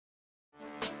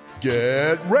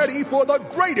Get ready for the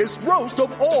greatest roast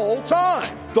of all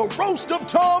time, the Roast of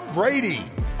Tom Brady,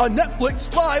 a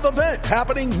Netflix live event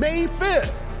happening May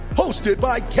 5th. Hosted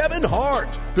by Kevin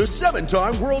Hart, the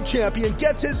 7-time world champion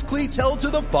gets his cleats held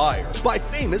to the fire by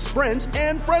famous friends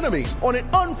and frenemies on an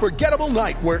unforgettable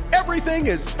night where everything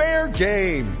is fair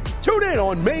game. Tune in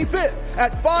on May 5th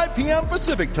at 5 p.m.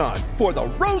 Pacific time for the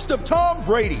Roast of Tom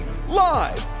Brady,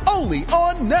 live only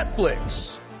on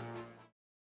Netflix.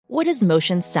 What does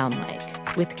motion sound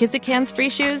like? With Kizik hands-free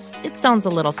shoes, it sounds a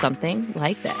little something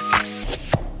like this.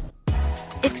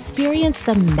 Experience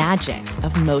the magic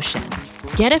of motion.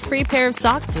 Get a free pair of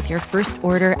socks with your first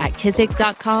order at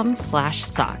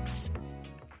kizik.com/socks.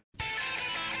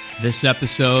 This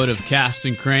episode of Cast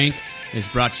and Crank is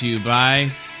brought to you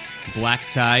by Black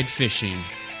Tide Fishing.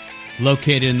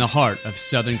 Located in the heart of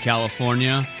Southern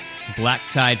California, Black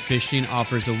Tide Fishing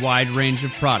offers a wide range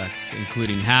of products,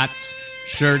 including hats,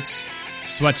 shirts,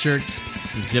 sweatshirts,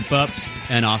 zip-ups,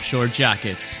 and offshore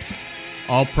jackets.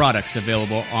 All products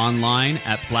available online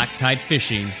at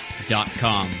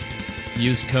blacktidefishing.com.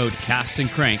 Use code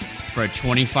CASTANDCRANK for a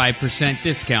 25%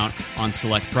 discount on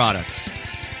select products.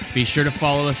 Be sure to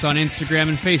follow us on Instagram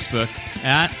and Facebook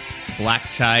at Black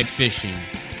Tide Fishing.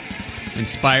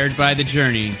 Inspired by the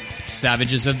journey,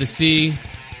 savages of the sea,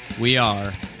 we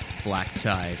are Black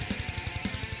Tide.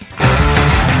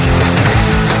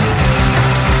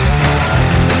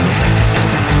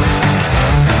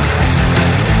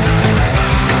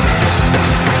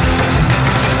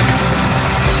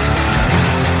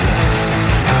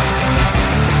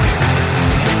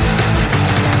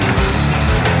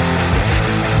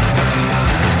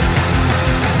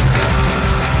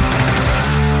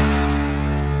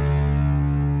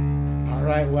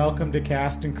 Welcome to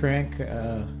Cast and Crank.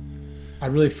 I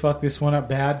really fucked this one up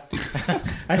bad.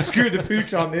 I screwed the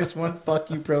pooch on this one. Fuck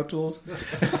you, Pro Tools.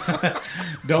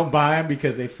 Don't buy them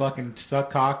because they fucking suck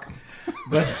cock.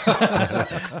 But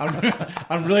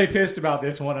I'm really pissed about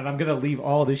this one, and I'm going to leave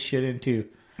all this shit in too.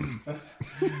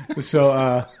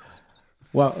 So,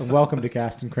 welcome to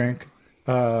Cast and Crank.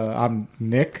 I'm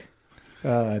Nick.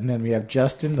 And then we have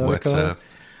Justin. What's up?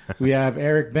 We have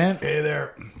Eric Bent. Hey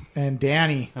there. And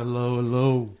Danny. Hello,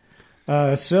 hello.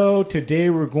 So today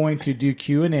we're going to do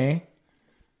Q&A.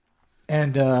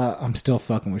 And I'm still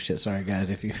fucking with shit. Sorry, guys,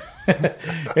 if you...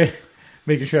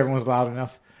 making sure everyone's loud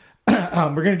enough.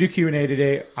 We're going to do Q&A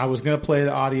today. I was going to play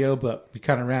the audio, but we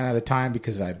kind of ran out of time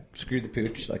because I screwed the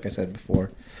pooch, like I said before.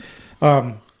 So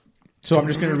I'm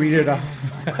just going to read it off.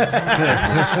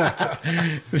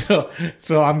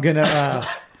 So I'm going to...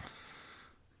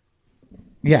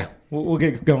 yeah, we'll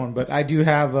get going. But I do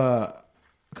have a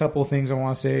couple of things I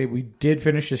want to say. We did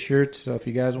finish the shirts, so if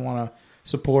you guys want to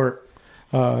support,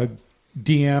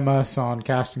 DM us on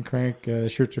Cast and Crank. The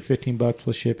shirts are $15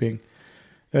 plus shipping.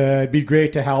 It'd be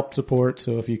great to help support,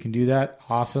 so if you can do that,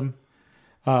 awesome.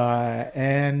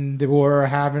 And we're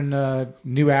having a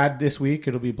new ad this week.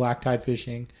 It'll be Black Tide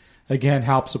Fishing. Again,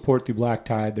 help support through Black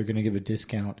Tide. They're going to give a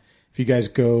discount if you guys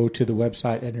go to the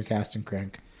website, enter Cast and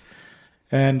Crank.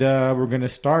 And we're going to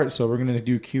start. So we're going to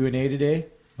do Q&A today.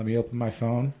 Let me open my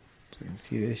phone so you can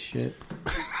see this shit.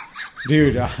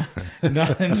 Dude,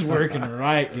 nothing's working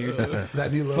right, dude.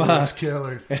 That new logo looks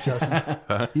killer, Justin.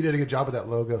 You did a good job with that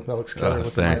logo. That looks killer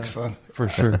with thanks. the microphone. For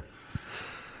sure.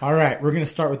 All right, we're going to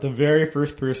start with the very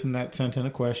first person that sent in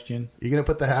a question. You going to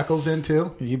put the hackles in,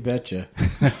 too? You betcha.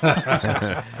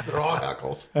 They're all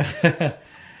hackles.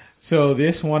 So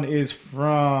this one is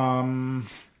from...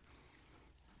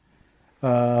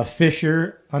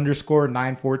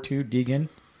 Fisher_942 Deegan.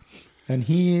 And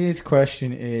his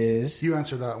question is... You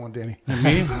answer that one, Danny.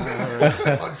 Me?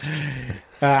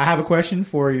 I have a question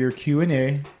for your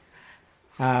Q&A.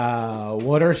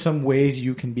 What are some ways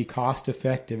you can be cost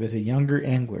effective as a younger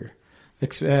angler?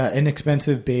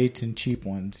 Inexpensive baits and cheap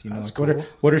ones. You know, That's like cool.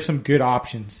 what are some good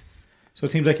options? So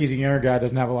it seems like he's a younger guy,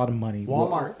 doesn't have a lot of money.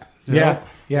 Walmart. Yeah.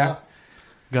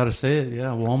 Got to say it. Yeah,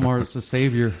 Walmart's a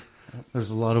savior. There's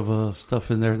a lot of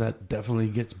stuff in there that definitely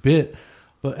gets bit,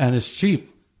 and it's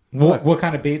cheap. What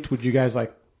kind of baits would you guys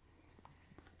like?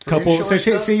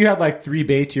 Say you had like 3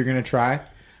 baits you're going to try.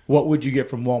 What would you get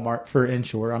from Walmart for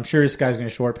inshore? I'm sure this guy's going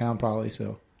to short pound probably.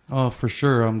 So. Oh, for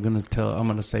sure. I'm gonna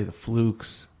say the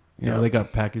flukes. You know, they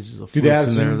got packages of Do flukes they have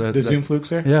in Zoom, there. the Zoom flukes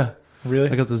there? Yeah. Really?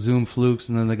 They got the Zoom flukes,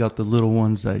 and then they got the little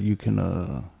ones that you can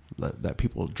that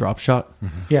people drop shot.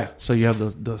 Mm-hmm. Yeah. So you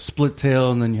have the split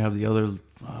tail, and then you have the other.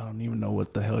 I don't even know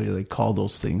what the hell they call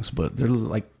those things, but they're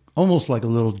like almost like a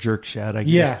little jerk shad. I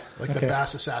guess. Yeah. Like the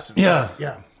Bass Assassin. Yeah.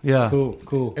 Yeah.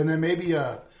 Cool. And then maybe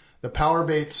the power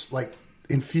baits, like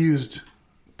infused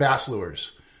bass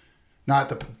lures. Not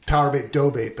the power bait, dough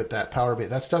bait, but that power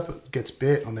bait. That stuff gets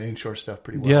bit on the inshore stuff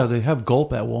pretty well. Yeah, they have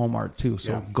gulp at Walmart too.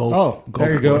 So Yeah. gulp. Oh, gulp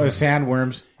there you go. worms.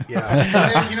 Sandworms. Yeah. And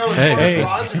then, as far as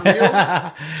rods and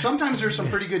reels, sometimes there's some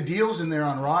pretty good deals in there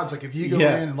on rods. Like if you go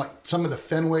in and like some of the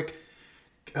Fenwick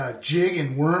jig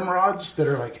and worm rods that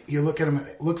are like, you look at them,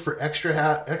 look for extra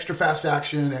fast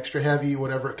action, extra heavy,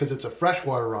 whatever, because it's a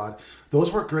freshwater rod.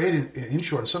 Those work great in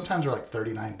inshore, and sometimes they're like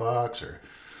 $39 or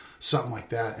something like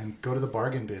that, and go to the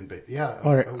bargain bin. But yeah,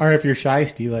 Or if you're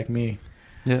shiesty like me,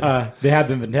 they have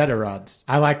the Vendetta rods.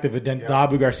 I like the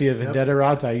Abu Garcia Vendetta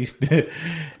rods. I used to,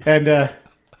 and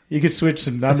you could switch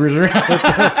some numbers around.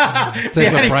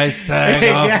 Take a price tag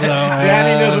off.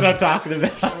 Danny knows what I'm talking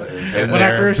about. When I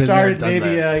first Been started, there,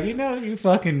 done maybe you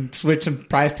fucking switch some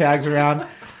price tags around.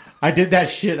 I did that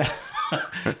shit.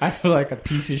 I feel like a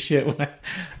piece of shit when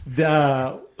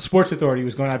the Sports Authority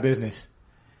was going out of business,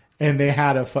 and they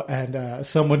had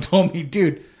someone told me,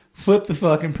 dude, flip the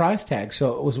fucking price tag.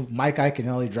 So it was Mike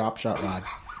Iaconelli drop shot rod.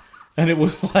 And it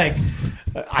was like,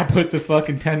 I put the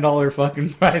fucking $10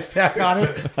 fucking price tag on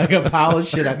it, like a pile of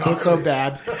shit. I feel so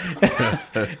bad.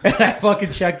 And I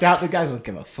fucking checked out. The guys don't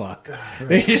give a fuck.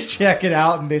 They just check it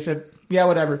out, and they said, yeah,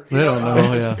 whatever. They don't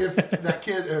know, If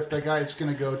that guy is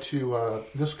going to go to,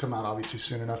 this will come out obviously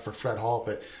soon enough for Fred Hall,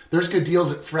 but there's good deals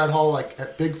at Fred Hall, like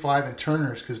at Big Five and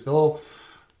Turner's, because they'll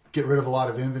get rid of a lot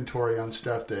of inventory on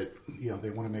stuff that they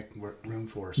want to make room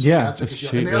for. So Yeah, that's a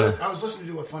good deal. And I was listening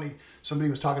to a funny, somebody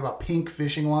was talking about Pink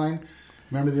Fishing Line.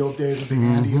 Remember the old days with Big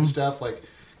Andy and stuff? Like,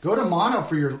 go to mono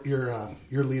for your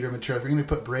leader material. If you're going to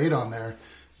put braid on there,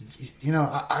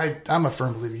 I'm a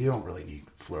firm believer you don't really need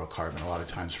fluorocarbon a lot of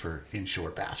times for inshore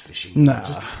bass fishing. No.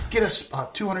 Just get a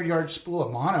 200-yard spool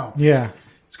of mono. Yeah.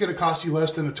 It's going to cost you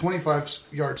less than a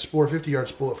 25-yard spool or 50-yard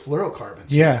spool of fluorocarbon.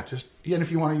 So Yeah. And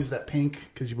if you want to use that pink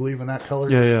because you believe in that color,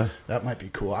 that might be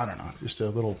cool. I don't know. Just a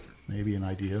little, maybe an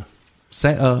idea.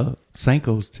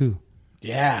 Senkos too.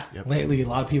 Yeah. Yep. Lately, a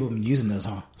lot of people have been using those,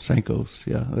 huh? Senkos,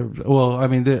 yeah. Well, I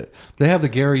mean, they have the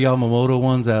Gary Yamamoto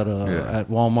ones at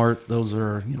Walmart. Those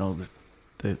are,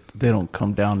 they don't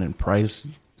come down in price.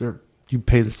 You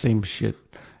pay the same shit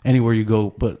anywhere you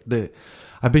go. But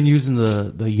I've been using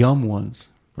the Yum ones.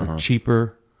 They're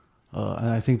cheaper, and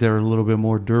I think they're a little bit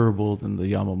more durable than the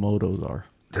Yamamotos are.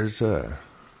 There's I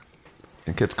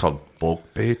think it's called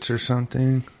Bulk Baits or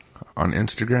something on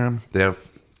Instagram.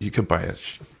 You could buy a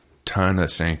ton of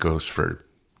Senkos for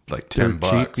like $10.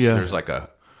 Cheap, yeah.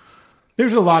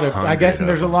 There's a lot of, I guess, $100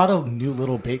 there's a lot of new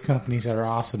little bait companies that are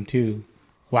awesome too.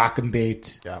 Wacom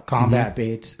Baits, Combat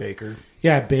Baits, Baker.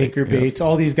 Yeah, Baker Baits.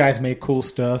 All these guys make cool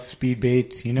stuff. Speed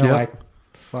Baits. Like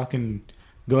fucking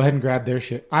go ahead and grab their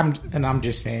shit. I'm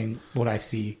just saying what I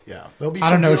see. Yeah, there'll be.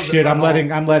 I don't know some shit.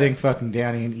 deals I'm letting fucking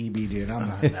Danny and EB do it. I'm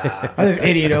not. I'm this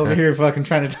idiot over here fucking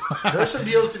trying to talk. There's some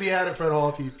deals to be had at Fred Hall.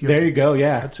 If you there you go.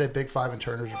 Yeah, I'd say Big Five and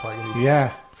Turner's are probably going to be.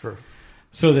 Yeah. For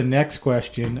So the next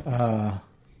question.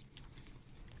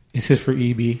 This is for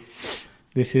EB.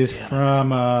 This is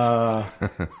from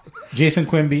Jason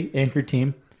Quimby, Anchor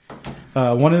Team.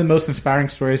 One of the most inspiring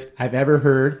stories I've ever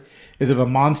heard is of a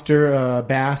monster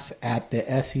bass at the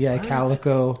SEI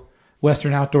Calico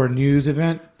Western Outdoor News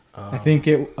event. I think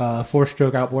it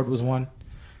 4-stroke outboard was one.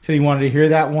 Said he wanted to hear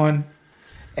that one.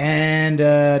 And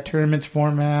tournaments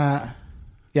format.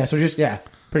 Yeah, so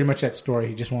pretty much that story.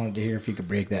 He just wanted to hear if you could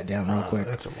break that down real quick.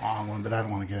 That's a long one, but I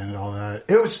don't want to get into all that.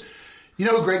 It was,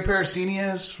 who Greg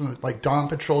Paracini is from like Dawn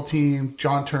Patrol Team,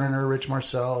 John Turner, Rich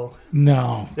Marcel.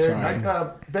 No, sorry.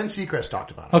 Ben Seacrest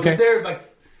talked about it. Okay, they're like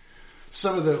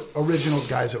some of the original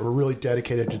guys that were really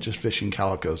dedicated to just fishing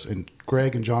calicos. And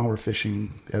Greg and John were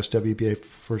fishing SWBA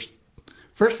first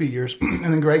few years, and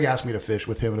then Greg asked me to fish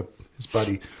with him and his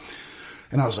buddy.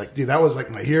 And I was like, dude, that was like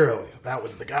my hero. That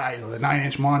was the guy, the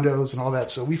 9-inch Mondos and all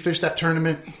that. So we fished that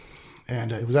tournament,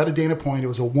 and it was out of Dana Point. It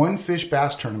was a one-fish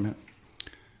bass tournament,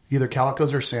 either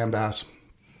calicos or sand bass.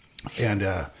 And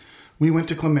we went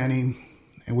to Clemente,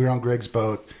 and we were on Greg's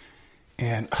boat.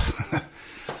 And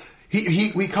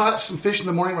we caught some fish in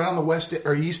the morning right on the west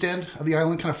or east end of the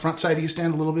island, kind of front side east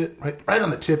end a little bit, right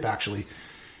on the tip, actually.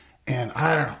 And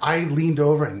I don't know, I leaned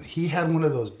over, and he had one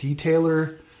of those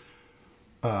detailer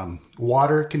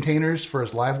water containers for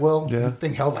his live well. Yeah. That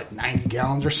thing held like 90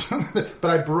 gallons or something. But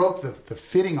I broke the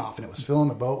fitting off, and it was filling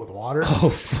the boat with water. Oh,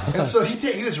 fuck. And so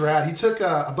he was rad. He took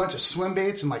a bunch of swim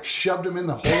baits and like shoved them in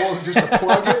the hole just to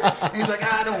plug it. And he's like,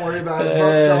 don't worry about it. The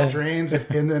boat self-drains.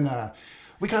 And then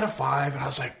we got a 5, and I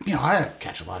was like, I didn't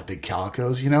catch a lot of big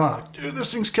calicos, and I'm like, dude,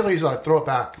 this thing's killer. He's like, throw it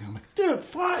back. And I'm like, dude,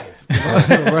 5. And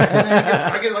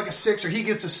then I get like a 6, or he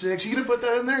gets a 6. You gonna put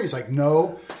that in there? He's like,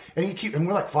 no. And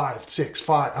we're like 5, 6,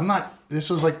 5. This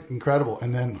was like incredible.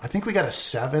 And then I think we got a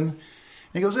 7,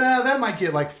 he goes, that might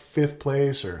get like 5th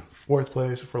place or 4th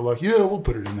place if we're lucky. Yeah, we'll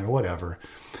put it in there, whatever.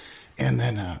 And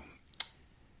then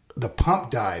the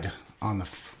pump died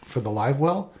for the live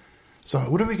well. So I'm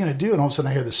like, what are we going to do? And all of a sudden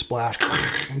I hear this splash.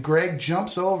 And Greg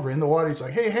jumps over in the water. He's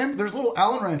like, hey, there's a little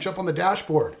Allen wrench up on the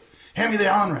dashboard. Hand me the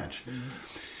Allen wrench. Mm-hmm.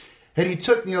 And he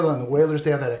took, on the whalers,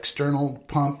 they have that external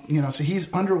pump, so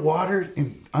he's underwater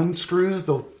and unscrews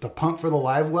the pump for the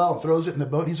live well and throws it in the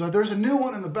boat. And he's like, there's a new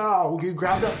one in the bow. Will you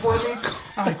grab that for me?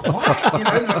 I'm like, what? In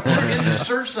the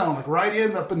surf zone, like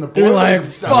right up in the boiler like,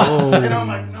 and stuff. Oh. And I'm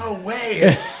like, no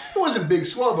way. It wasn't big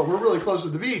swell, but we're really close to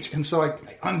the beach. And so I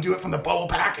undo it from the bubble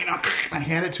pack, I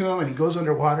hand it to him, and he goes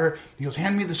underwater. He goes,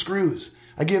 hand me the screws.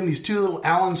 I give him these 2 little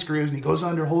Allen screws, and he goes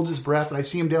under, holds his breath, and I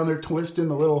see him down there twisting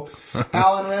the little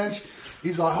Allen wrench.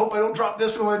 He's like, I hope I don't drop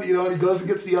this one, and he goes and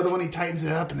gets the other one, he tightens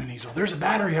it up, and then he's like, there's a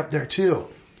battery up there, too.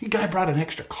 The guy brought an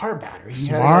extra car battery. He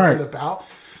had it up in the bow.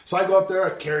 So I go up there,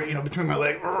 I carry, between my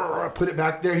legs, I put it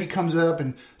back there. He comes up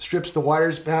and strips the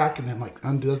wires back, and then,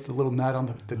 undoes the little nut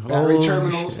on the battery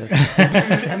terminals. And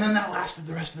then that lasted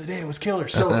the rest of the day. It was killer.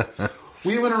 So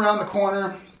we went around the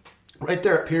corner right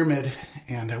there at Pyramid,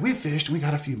 and we fished, and we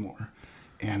got a few more.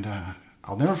 And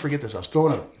I'll never forget this. I was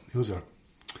throwing it was a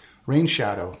rain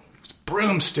shadow, it was a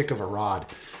broomstick of a rod,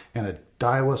 and a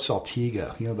Daiwa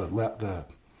Saltiga, the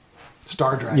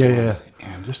Star Dragon,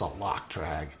 and just a lock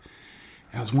drag.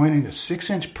 And I was winding a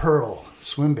 6-inch pearl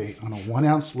swim bait on a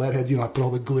 1-ounce lead head. I put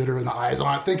all the glitter and the eyes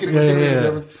on it, thinking it was going to be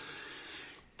different.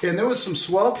 And there was some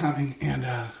swell coming, and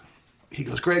he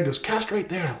goes, Greg goes, cast right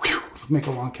there. Whew, make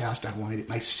a long cast, I wind it,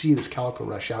 and I see this calico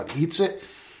rush out, eats it,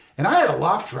 and I had a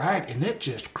lock drag, and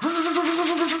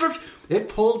it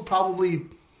pulled probably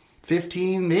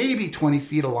 15, maybe 20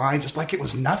 feet of line, just like it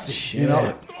was nothing. Shit.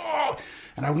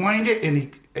 And I wind it,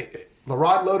 and the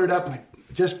rod loaded up, and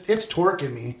it's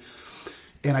torquing me.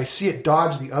 And I see it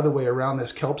dodge the other way around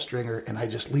this kelp stringer, and I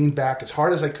just leaned back as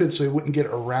hard as I could so he wouldn't get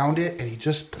around it, and he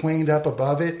just planed up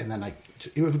above it, and then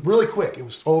it was really quick. It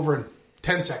was over in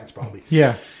 10 seconds probably.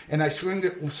 Yeah. And I swinged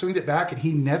it back, and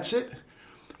he nets it,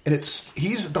 and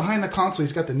he's behind the console.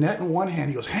 He's got the net in one hand.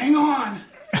 He goes, hang on.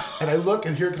 And I look,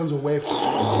 and here comes a wave.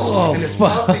 And it's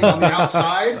puffing on the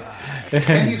outside.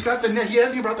 And he's got the net. He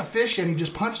hasn't even brought the fish in. He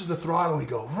just punches the throttle, and we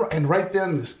go. And right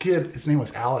then, this kid, his name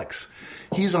was Alex.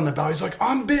 He's on the bow. He's like,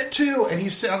 I'm bit too. And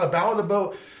he's sitting on the bow of the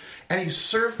boat, and he's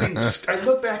surfing. I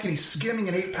look back, and he's skimming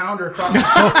an 8-pounder across the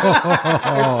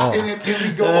surface. And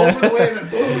we go over the wave,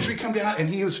 and boom, we come down. And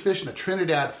he was fishing a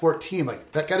Trinidad 14.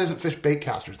 Like, that guy doesn't fish bait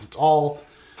casters. It's all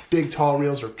big, tall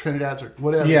reels or Trinidads or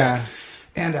whatever. Yeah.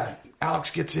 And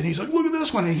Alex gets in. He's like, look at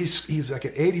this one. And he's like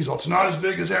at 8. He's all, it's not as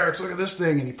big as Eric's. Look at this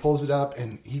thing. And he pulls it up,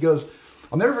 and he goes,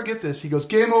 I'll never forget this. He goes,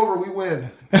 game over, we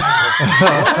win. And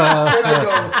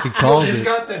I go, it's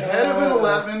got the head of an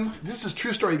 11. This is a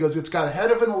true story. He goes, it's got a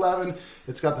head of an 11.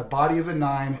 It's got the body of a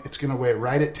 9. It's going to weigh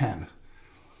right at 10.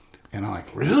 And I'm like,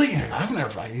 really? I've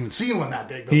never even seen one that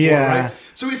big before, right?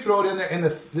 So we throw it in there, and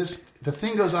the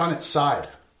thing goes on its side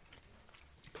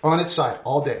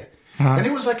all day. Uh-huh. And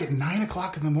it was like at 9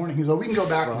 o'clock in the morning. He's like, we can go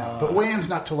back now. But weigh-in's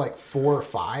not till like 4 or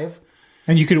 5.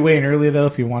 And you could weigh in early, though,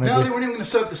 if you wanted to. No, they weren't even going to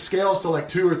set up the scales till like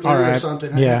 2 or 3 or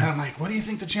something. And I'm like, what do you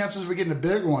think the chances of getting a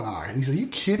bigger one are? And he's like, are you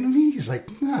kidding me? He's like,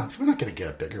 no, we're not going to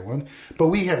get a bigger one. But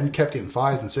we kept getting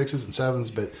 5s and 6s and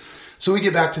 7s. But so we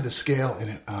get back to the scale,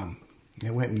 and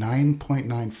it went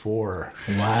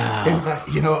 9.94. Wow. In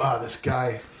fact, this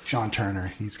guy, Sean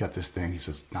Turner, he's got this thing. He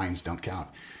says, 9s don't count.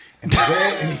 And he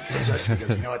comes up to me and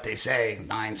goes, you know what they say,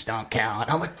 9s don't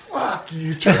count. I'm like, fuck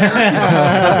you, Turner.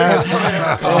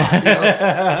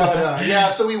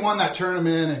 So we won that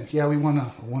tournament, and we won a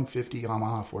 150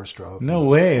 Yamaha 4-stroke. No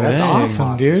way. That's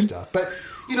awesome, dude. Stuff. But,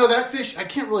 that fish, I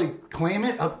can't really claim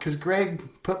it because Greg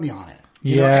put me on it.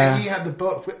 Yeah. And he had the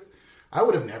boat. I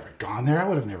would have never gone there. I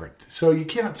would have never. So you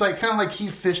can't, it's like kind of like he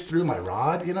fished through my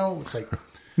rod, It's like.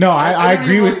 No, I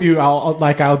agree with you.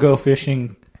 I'll go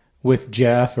fishing with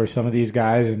Jeff or some of these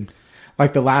guys, and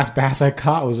like the last bass I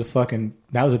caught was a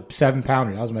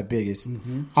 7-pounder. That was my biggest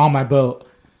on my boat.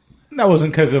 And that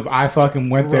wasn't because I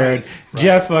fucking went there and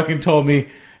Jeff fucking told me,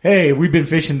 hey, we've been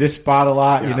fishing this spot a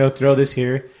lot, throw this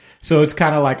here. So it's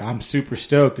kind of like I'm super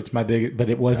stoked. It's my biggest,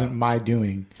 but it wasn't my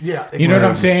doing. Yeah, exactly. You know what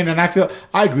I'm saying? And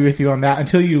I agree with you on that.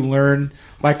 Until you learn,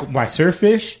 like my surf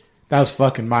fish, that was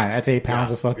fucking mine. That's 8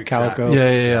 pounds of fucking calico.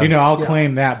 Yeah. I'll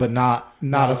claim that, but not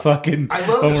a fucking. I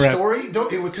love the story,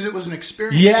 because it was an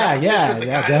experience. Yeah,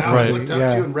 definitely. I definitely. looked up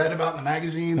to and read about in the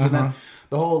magazines, and then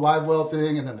the whole live well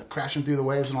thing, and then the crashing through the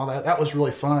waves and all that. That was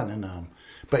really fun, and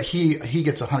but he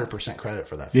gets 100% credit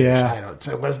for that fish. Yeah,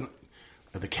 it wasn't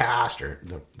the cast or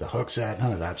the hook set,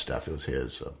 none of that stuff. It was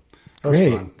his. So That was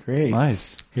Great, fun. great.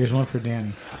 Nice. Here's one for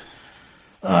Danny.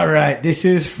 All right, this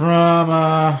is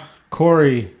from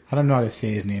Corey. I don't know how to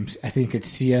say his name. I think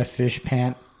it's CF Fish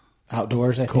Pant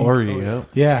Outdoors. I think. Corey, yeah.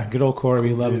 Yeah, good old Corey. We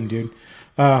love him, dude.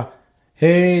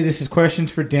 Hey, this is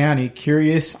questions for Danny.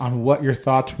 Curious on what your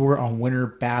thoughts were on winter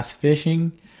bass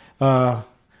fishing. One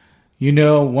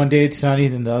day it's sunny,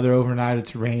 then the other overnight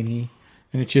it's rainy,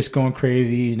 and it's just going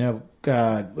crazy.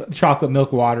 Chocolate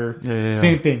milk water. Yeah.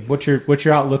 Same thing. What's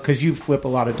your outlook? Because you flip a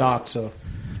lot of docks, so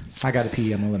I got to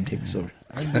pee. I'm gonna let him take this over.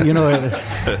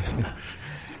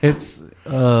 It's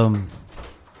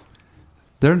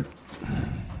they're.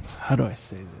 How do I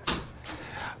say this?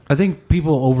 I think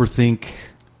people overthink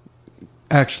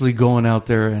actually going out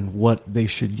there and what they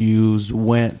should use,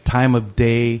 when time of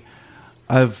day.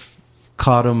 I've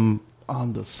caught them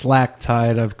on the slack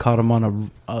tide. I've caught them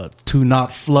on a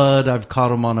 2-knot flood. I've caught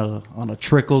them on a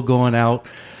trickle going out.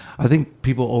 I think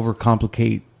people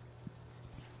overcomplicate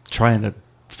trying to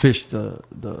fish the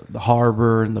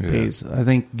harbor and the bays. I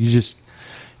think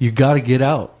you got to get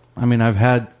out. I mean, I've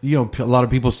had a lot of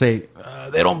people say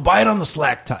they don't bite on the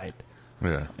slack tide.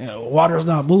 Yeah, Water's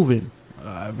not moving.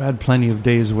 I've had plenty of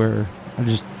days where I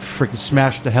just freaking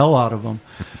smashed the hell out of them.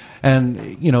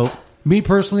 And, me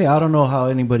personally, I don't know how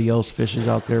anybody else fishes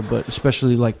out there, but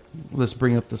especially let's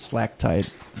bring up the slack tide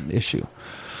issue.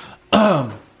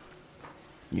 A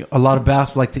lot of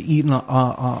bass like to eat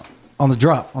on the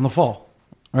drop, on the fall,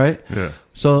 right? Yeah.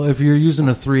 So if you're using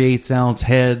a 3/8 ounce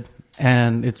head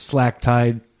and it's slack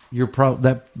tide,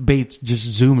 that bait's just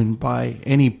zooming by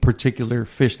any particular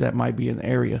fish that might be in the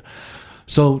area.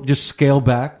 So just scale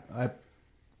back.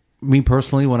 Me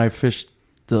personally, when I fish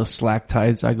the slack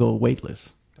tides, I go weightless.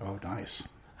 Oh, nice.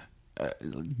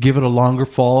 Give it a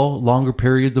longer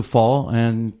period to fall,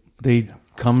 and they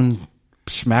come and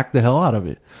smack the hell out of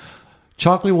it.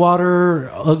 Chocolate water,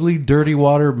 ugly, dirty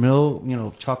water,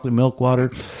 chocolate milk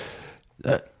water.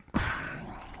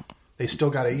 They still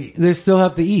got to eat. They still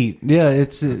have to eat. Yeah,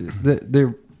 it's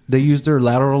they use their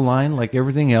lateral line like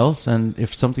everything else, and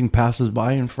if something passes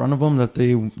by in front of them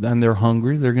and they're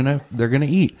hungry, they're gonna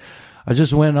eat. I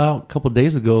just went out a couple of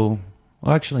days ago.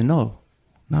 Well, actually, no,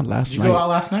 not last night. Did you go out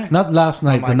last night? Not last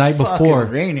night. The night before.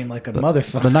 Raining like a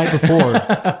motherfucker. The night before,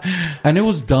 and it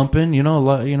was dumping. It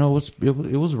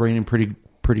was raining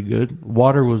pretty good.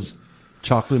 Water was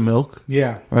chocolate milk.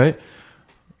 Yeah. Right.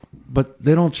 But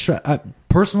they don't.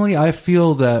 Personally, I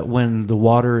feel that when the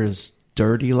water is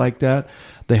dirty like that,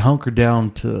 they hunker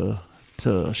down to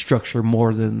structure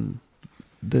more than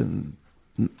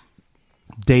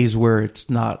days where it's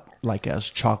not like as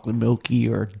chocolate milky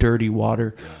or dirty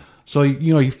water. Yeah. So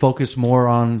you focus more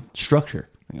on structure,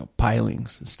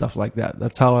 pilings and stuff like that.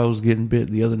 That's how I was getting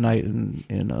bit the other night in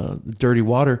the dirty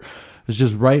water. It's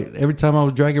just right every time I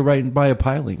would drag it right by a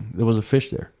piling, there was a fish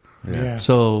there. Yeah.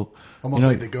 So almost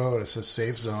like they go, it's a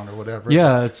safe zone or whatever.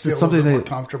 Yeah, it's feel something a little more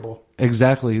comfortable.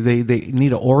 Exactly. They need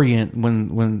to orient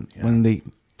when the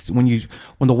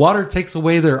water takes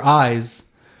away their eyes,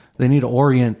 they need to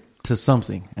orient to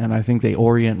something, and I think they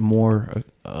orient more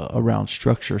around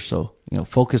structure. So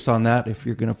focus on that if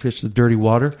you're going to fish the dirty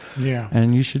water. Yeah,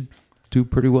 and you should do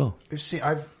pretty well.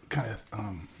 I've kind of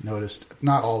noticed,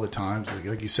 not all the times,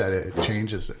 like you said, it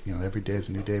changes. Every day is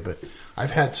a new day, but I've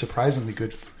had surprisingly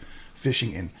good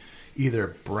fishing in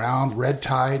either brown, red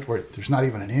tide, where there's not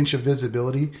even an inch of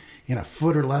visibility, in a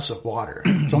foot or less of water.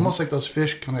 It's almost like those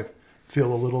fish kind of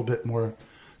feel a little bit more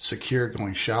secure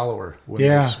going shallower when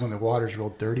the water's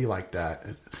real dirty like that.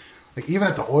 Like even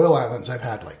at the oil islands, I've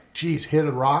had hit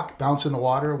a rock, bounce in the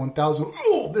water, 1,000,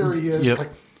 oh, there he is. Yep. Like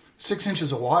 6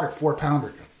 inches of water,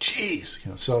 4-pounder. Jeez.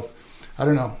 So I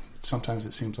don't know. Sometimes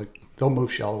it seems like they'll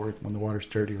move shallower when the water's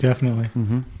dirty. Definitely.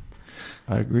 Mm-hmm.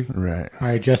 I agree. Right. All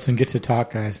right, Justin gets to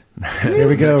talk, guys. Here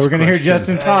we go. We're going to hear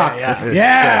Justin talk.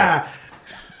 Yeah.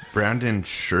 Brandon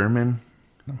Sherman,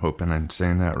 I'm hoping I'm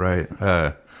saying that right,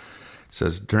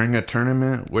 says, during a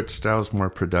tournament, which style is more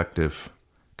productive?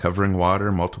 Covering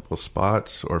water, multiple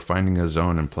spots, or finding a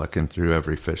zone and plucking through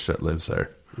every fish that lives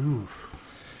there? Ooh.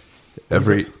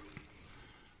 Read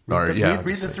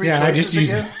the three choices I just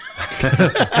used again.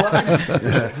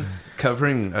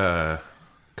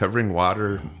 Covering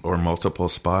water or multiple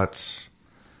spots,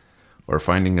 or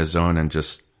finding a zone and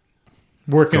just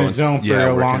working a zone for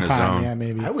a long time. Zone. Yeah,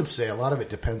 maybe. I would say a lot of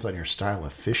it depends on your style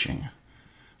of fishing.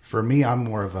 For me, I'm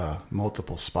more of a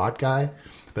multiple spot guy,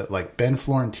 but like Ben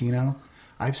Florentino,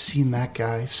 I've seen that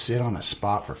guy sit on a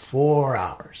spot for 4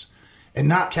 hours and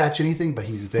not catch anything, but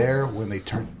he's there when they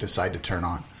decide to turn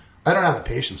on. I don't have the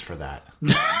patience for that.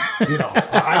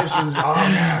 I just was, oh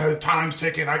man, the time's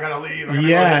ticking. I gotta leave. I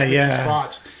gotta go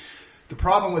spots. the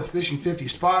problem with fishing 50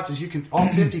 spots is all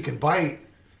 50 can bite,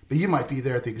 but you might be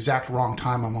there at the exact wrong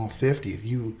time on all 50. If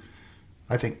you,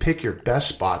 I think, pick your best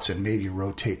spots and maybe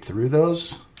rotate through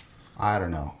those. I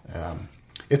don't know.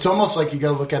 It's almost like you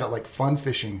got to look at it like fun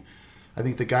fishing. I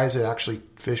think the guys that actually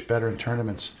fish better in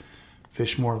tournaments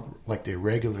fish more like they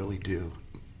regularly do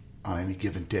on any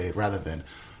given day, rather than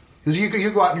because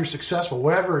you go out and you're successful,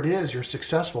 whatever it is, you're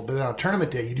successful. But then on a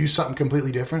tournament day, you do something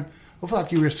completely different. Well,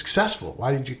 fuck, you were successful.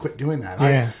 Why did you quit doing that?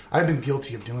 Yeah. I've been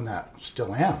guilty of doing that.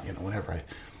 Still am, whenever I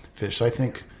fish. So I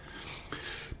think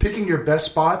picking your best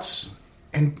spots,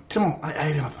 and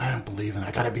I don't believe in that.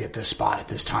 I got to be at this spot at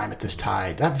this time at this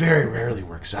tide. That very rarely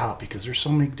works out because there's so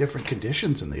many different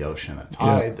conditions in the ocean: the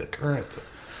tide, the current.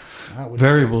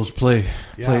 Variables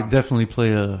definitely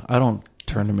play a. I don't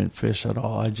tournament fish at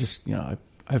all. I just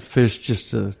I fish just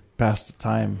to pass the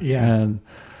time. Yeah. And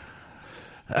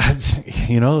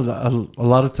a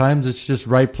lot of times it's just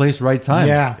right place, right time.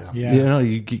 Yeah.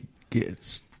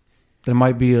 There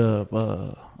might be a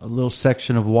little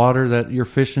section of water that you're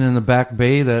fishing in the back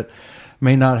bay that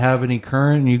may not have any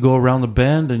current, and you go around the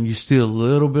bend and you see a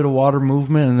little bit of water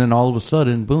movement, and then all of a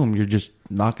sudden, boom, you're just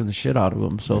knocking the shit out of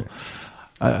them. So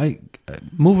I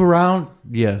move around,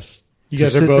 yes. You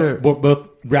guys are both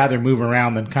rather move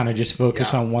around than kind of just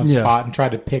focus on one spot and try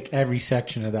to pick every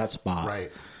section of that spot.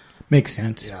 Right. Makes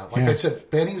sense. Yeah. I said,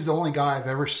 Benny's the only guy I've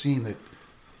ever seen that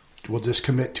will just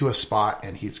commit to a spot,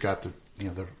 and he's got the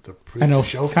proof to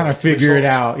show for kind of figure it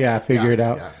out. Yeah, figure it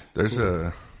out. Yeah. There's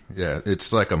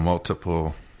it's like a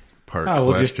multiple part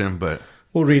question, but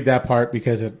we'll read that part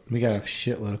because we got a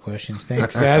shitload of questions.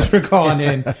 Thanks, guys, for calling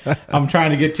in. I'm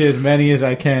trying to get to as many as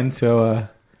I can. So,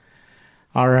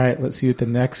 all right, let's see what the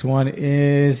next one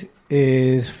is.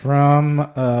 Is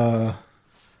from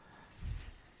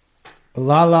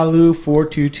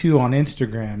Lalalu422 on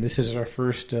Instagram. This is our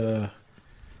first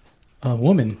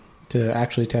woman to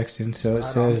actually text in. So it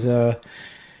says,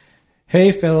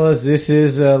 hey, fellas, this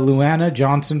is Luana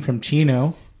Johnson from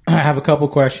Chino. I have a couple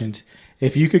questions.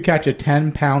 If you could catch a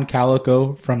 10-pound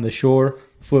calico from the shore,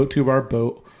 float tube, or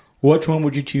boat, which one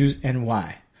would you choose and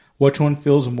why? Which one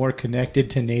feels more connected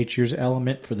to nature's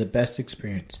element for the best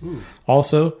experience? Ooh.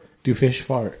 Also, do fish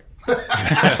fart? We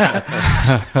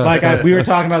were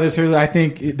talking about this earlier. I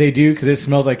think they do because it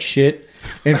smells like shit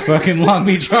in fucking Long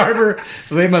Beach Harbor,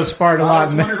 so they must fart a lot. I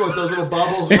was wondering what those little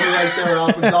bubbles were right there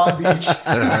off of Long Beach.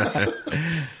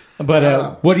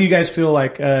 But what do you guys feel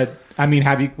like?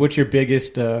 What's your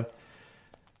biggest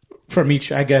from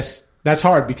each? I guess that's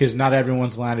hard because not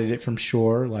everyone's landed it from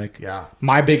shore.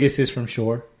 My biggest is from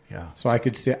shore. Yeah. So I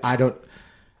could say I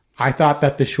thought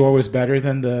that the shore was better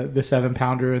than the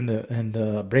 7-pounder and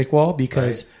the break wall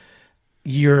because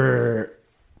I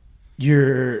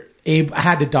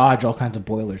had to dodge all kinds of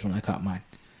boilers when I caught mine.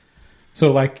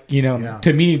 So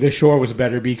to me the shore was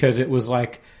better because it was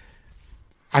like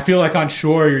I feel like on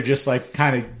shore you're just like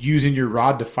kind of using your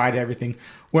rod to fight everything.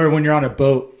 Where when you're on a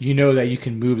boat, you know that you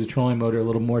can move the trolling motor a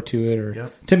little more to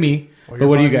it, to me. But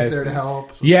what do you guys? There to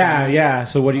help. Yeah.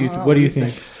 So what do you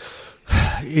think?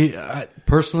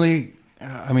 Personally,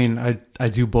 I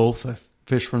do both. I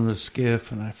fish from the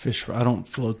skiff, and I don't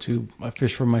float tube. I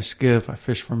fish from my skiff. I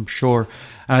fish from shore,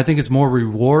 and I think it's more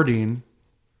rewarding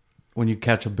when you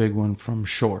catch a big one from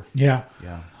shore. Yeah.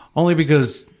 Only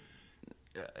because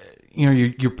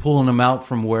you're pulling them out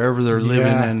from wherever they're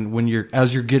living, and when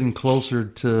as you're getting closer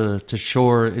to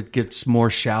shore, it gets more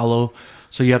shallow.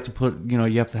 So you have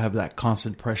to have that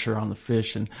constant pressure on the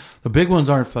fish, and the big ones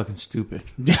aren't fucking stupid.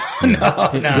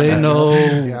 They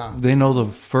know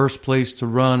the first place to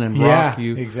run and rock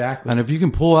you. Exactly. And if you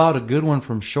can pull out a good one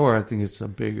from shore, I think it's a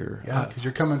bigger. Yeah, because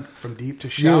you're coming from deep to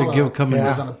shallow.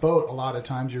 Whereas on a boat, a lot of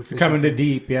times you're fishing coming to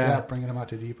deep. Bringing them out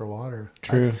to deeper water.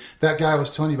 True. That guy I was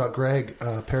telling you about, Greg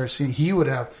Parasini, he would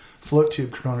have float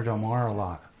tube Corona Del Mar a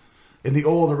lot. In the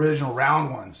old original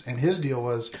round ones. And his deal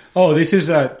was... Oh, this is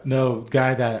the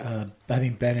guy that I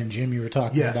think Ben and Jim you were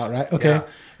talking about, right? Okay. Yeah.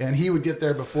 And he would get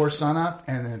there before sunup,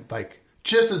 and then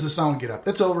just as the sun would get up,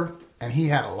 it's over. And he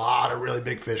had a lot of really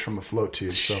big fish from a float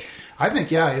tube. So I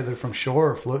think, either from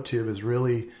shore or float tube is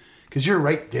really... Because you're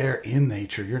right there in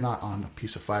nature. You're not on a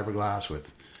piece of fiberglass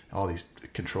with all these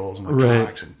controls and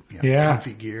electronics and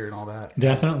comfy gear and all that.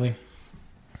 Definitely.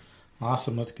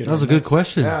 Awesome. Let's get That was a good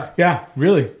question. Yeah,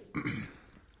 really.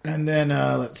 And then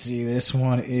let's see. This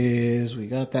one is we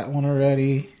got that one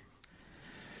already.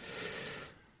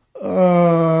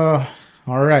 All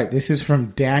right. This is from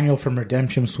Daniel from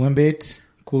Redemption Swim Baits.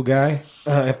 Cool guy.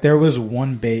 If there was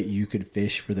one bait you could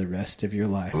fish for the rest of your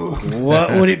life,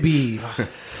 what would it be?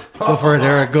 Go for it,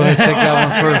 Eric. Go ahead, take that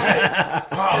one first.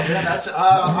 Oh man, that's.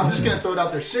 I'm just gonna throw it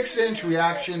out there. 6-inch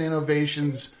Reaction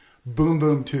Innovations Boom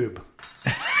Boom Tube.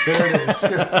 There it is.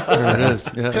 There it is.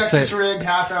 Yeah, Texas rigged,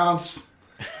 half-ounce,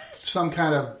 some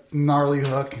kind of gnarly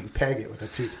hook, and peg it with a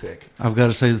toothpick. I've got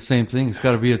to say the same thing. It's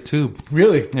got to be a tube.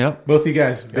 Really? Yep. Both of you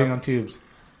guys big on tubes.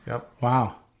 Yep.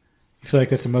 Wow. You feel like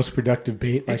that's the most productive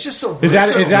bait? It's just so Is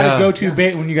that Yeah. a go-to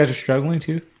bait when you guys are struggling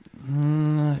too?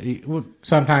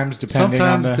 Sometimes depending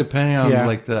on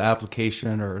like the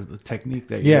application or the technique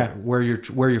that where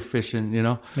you're fishing, you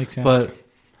know. Makes sense. But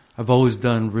I've always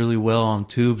done really well on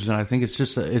tubes, and I think it's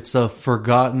just it's a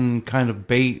forgotten kind of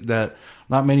bait that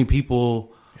not many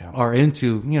people are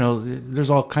into. You know,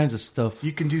 there's all kinds of stuff.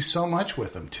 You can do so much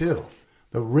with them too.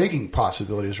 The rigging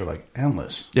possibilities are like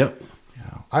endless. Yep.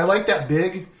 Yeah. I like that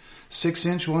big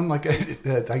 6-inch one. Like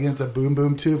I get the Boom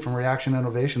Boom Tube from Reaction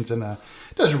Innovations, and it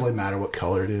doesn't really matter what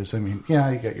color it is. I mean, you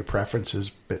got your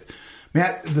preferences, but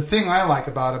man, the thing I like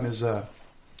about them is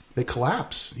they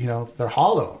collapse. You know, they're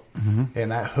hollow,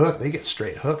 and that hook, they get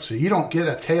straight hooks, so you don't get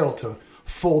a tail to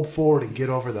fold forward and get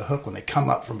over the hook when they come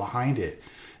up from behind it.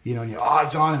 You know, and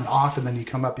it's on and off, and then you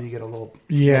come up and you get a little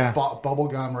bubble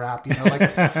gum wrap. You know,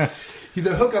 like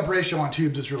the hookup ratio on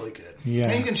tubes is really good. Yeah,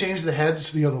 and you can change the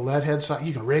heads. You know, the lead heads.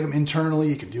 You can rig them internally.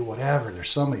 You can do whatever. There's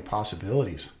so many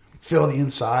possibilities. Fill the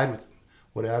inside with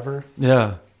whatever.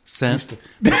 Yeah, scent.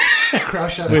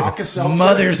 Crush up Alka-Seltzer.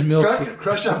 Mother's milk.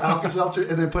 Crush up Alka-Seltzer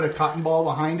and then put a cotton ball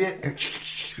behind it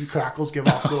and crackles give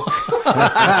off little.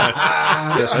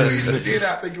 I used to do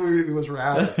that thinking it was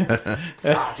rad.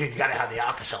 Oh, dude, you gotta have the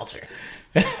Alka-Seltzer.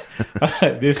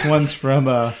 This one's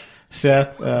from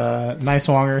Seth. Nice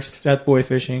Wonger, Seth Boy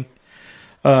Fishing.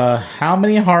 How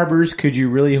many harbors could you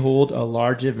really hold a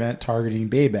large event targeting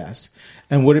bay bass?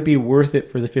 And would it be worth it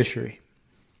for the fishery?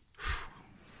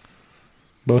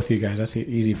 Both of you guys. That's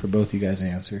easy for both of you guys to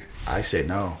answer. I say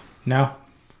no. No?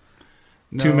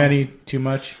 No. Too many? Too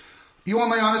much? You want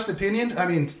my honest opinion? I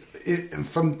mean,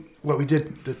 from what we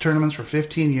did, the tournaments for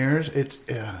 15 years, it's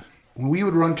when we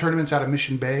would run tournaments out of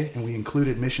Mission Bay, and we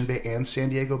included Mission Bay and San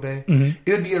Diego Bay,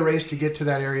 it would be a race to get to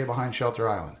that area behind Shelter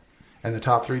Island. And the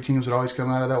top 3 teams would always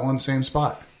come out of that one same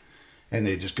spot. And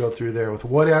they'd just go through there with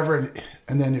whatever.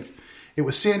 And then if it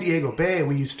was San Diego Bay and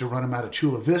we used to run them out of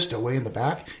Chula Vista way in the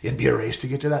back, it'd be a race to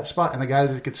get to that spot. And the guy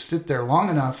that could sit there long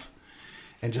enough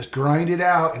and just grind it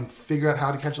out and figure out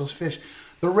how to catch those fish.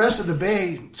 The rest of the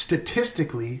bay,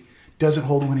 statistically, doesn't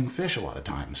hold winning fish a lot of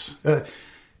times.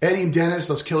 Eddie and Dennis,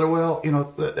 those killer whale, you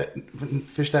know, that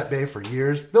fish that bay for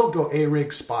years, they'll go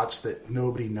A-rig spots that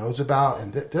nobody knows about,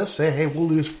 and they'll say, hey, we'll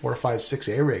lose 4, 5, 6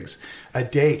 A-rigs a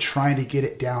day trying to get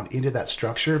it down into that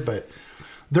structure, but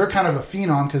they're kind of a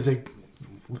phenom because they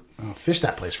fished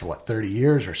that place for, 30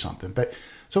 years or something. But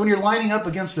so when you're lining up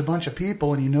against a bunch of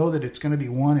people and you know that it's going to be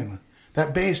one, and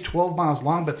that bay is 12 miles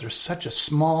long, but there's such a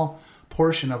small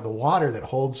portion of the water that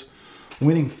holds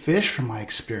winning fish from my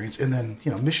experience. And then,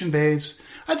 Mission Bay's,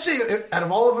 I'd say out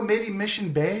of all of them, maybe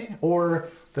Mission Bay or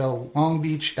the Long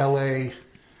Beach, LA,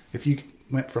 if you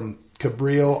went from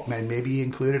Cabrillo and maybe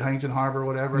included Huntington Harbor or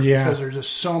whatever, because there's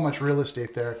just so much real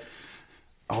estate there.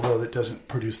 Although that doesn't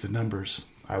produce the numbers,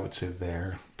 I would say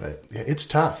there. But it's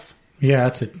tough. Yeah,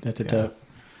 that's a tough.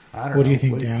 I don't know. What do you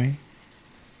think, Danny?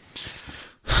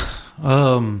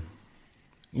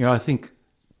 I think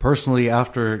personally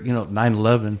after,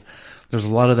 9/11, there's a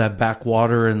lot of that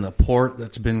backwater in the port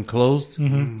that's been closed.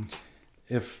 Mm-hmm.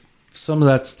 If some of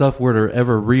that stuff were to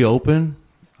ever reopen,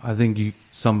 I think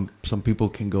some people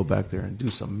can go back there and do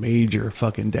some major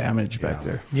fucking damage back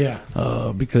there. Yeah.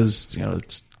 Because,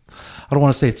 it's, I don't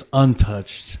want to say it's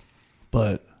untouched,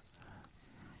 but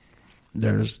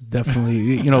there's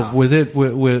definitely,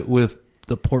 with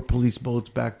the port police boats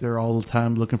back there all the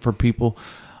time looking for people,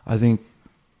 I think,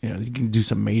 you can do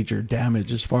some major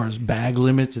damage as far as bag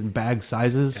limits and bag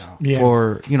sizes. Yeah.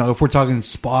 For, if we're talking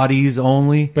spotties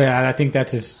only. But I think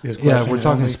that's his question. Yeah, if we're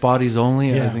talking only. spotties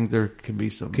only, Yeah. I think there could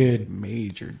be some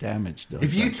major damage done.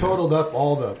 If you totaled up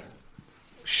all the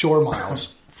shore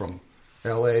miles from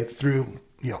LA through,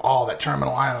 all that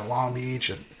Terminal Island, Long Beach,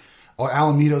 and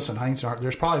Alamitos and Huntington,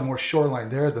 there's probably more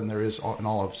shoreline there than there is in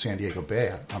all of San Diego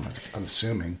Bay, I'm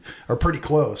assuming, or pretty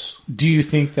close. Do you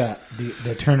think that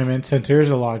the tournament, since there's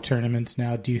a lot of tournaments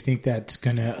now, do you think that's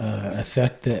going to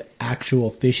affect the actual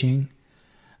fishing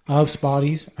of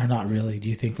spotties, or not really? Do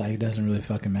you think it doesn't really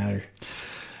fucking matter?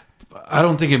 I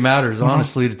don't think it matters,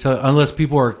 honestly, to tell, unless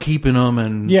people are keeping them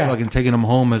and fucking taking them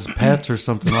home as pets or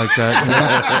something like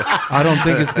that. I don't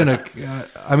think it's going to...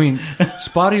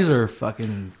 spotties are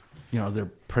fucking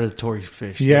they're predatory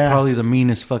fish. Yeah. They're probably the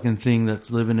meanest fucking thing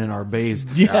that's living in our bays.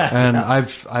 Yeah. And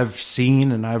I've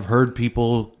seen and I've heard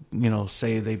people,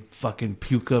 say they fucking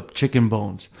puke up chicken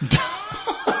bones.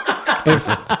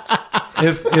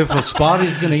 If a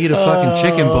spotty's going to eat a fucking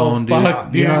chicken bone, dude,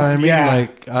 fuck, you know what I mean? yeah.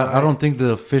 Like, I don't think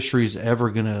the fishery's ever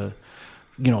going to,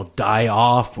 die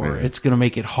off or it's going to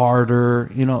make it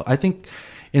harder. I think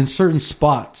in certain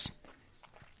spots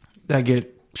that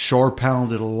get shore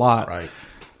pounded a lot, Right.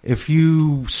 if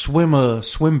you swim a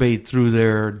swim bait through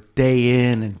there day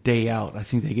in and day out, I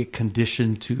think they get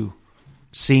conditioned to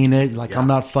seeing it. Like, I'm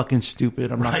not fucking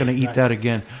stupid. I'm not going to eat that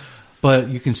again. But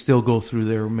you can still go through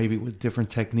there maybe with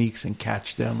different techniques and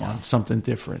catch them on something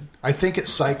different. I think it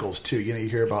cycles too. You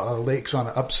hear about lakes on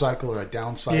an up cycle or a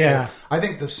down cycle. Yeah. I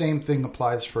think the same thing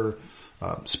applies for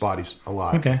spotties a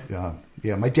lot. Okay.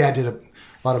 Yeah. My dad did a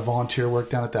lot of volunteer work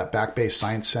down at that Back Bay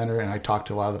Science Center, and I talked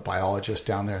to a lot of the biologists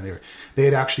down there, and they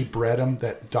had actually bred them.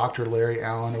 That Dr. Larry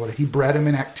Allen or whatever, he bred them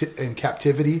in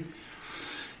captivity.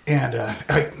 And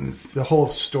the whole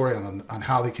story on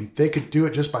how they could do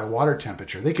it just by water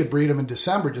temperature. They could breed them in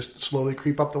December, just slowly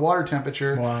creep up the water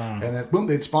temperature. Wow. And then boom,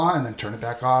 they'd spawn and then turn it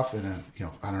back off. And then,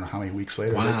 I don't know how many weeks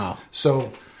later. Wow.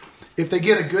 So if they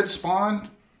get a good spawn,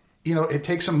 it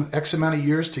takes them X amount of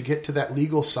years to get to that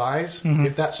legal size. Mm-hmm.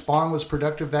 If that spawn was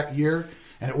productive that year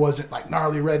and it wasn't like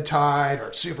gnarly red tide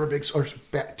or super big or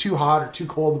too hot or too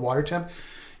cold water temp,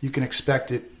 you can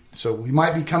expect it. So we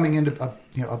might be coming into a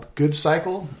good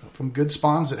cycle from good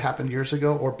spawns that happened years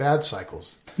ago, or bad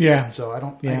cycles. Yeah. So I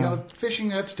don't. Yeah. Fishing,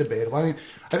 that's debatable. I mean,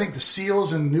 I think the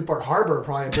seals in Newport Harbor are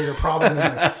probably a bigger problem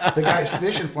than the guys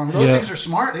fishing for them. Those things are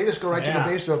smart. They just go right to the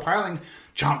base of a piling,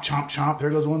 chomp, chomp, chomp.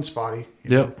 There goes one spotty.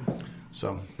 Yep.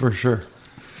 So for sure.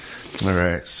 All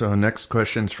right. So next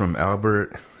question's from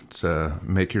Albert. It's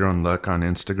make your own luck on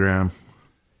Instagram.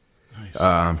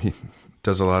 Nice. He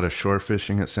does a lot of shore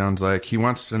fishing, it sounds like. He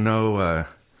wants to know,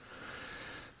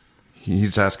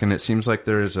 he's asking, it seems like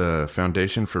there is a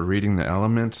foundation for reading the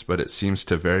elements, but it seems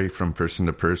to vary from person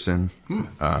to person.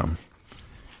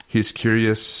 He's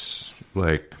curious,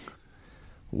 like,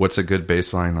 what's a good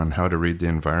baseline on how to read the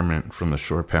environment from the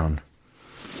shore pound?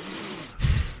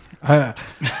 I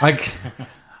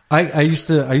used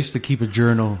to keep a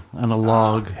journal and a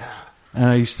log, and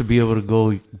I used to be able to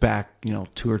go back,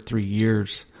 2 or 3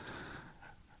 years.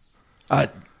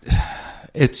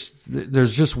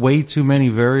 There's just way too many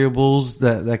variables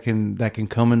that can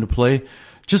come into play.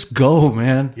 Just go,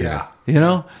 man. Yeah.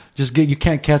 You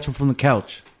can't catch them from the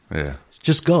couch. Yeah.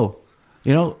 Just go.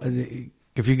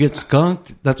 If you get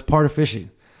skunked, that's part of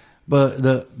fishing. But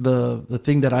the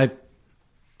thing that I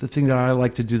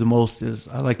like to do the most is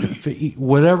I like to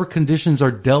whatever conditions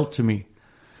are dealt to me.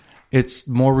 It's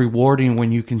more rewarding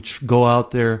when you can go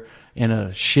out there in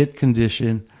a shit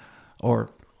condition or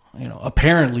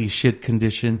apparently shit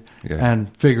condition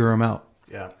and figure them out.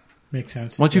 Yeah. Makes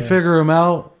sense. Once you figure them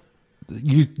out,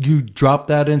 you drop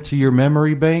that into your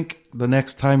memory bank. The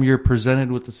next time you're presented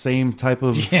with the same type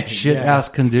of shit-ass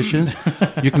conditions,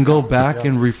 you can go back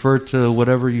and refer to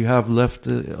whatever you have left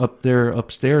up there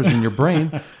upstairs in your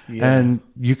brain, and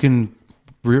you can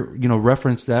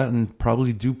reference that and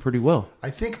probably do pretty well. I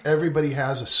think everybody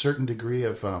has a certain degree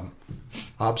of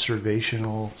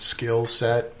observational skill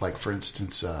set. Like, for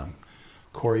instance,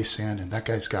 Corey Sandin, that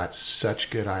guy's got such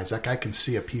good eyes. That guy can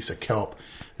see a piece of kelp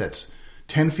that's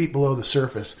 10 feet below the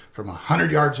surface from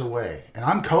 100 yards away. And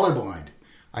I'm colorblind.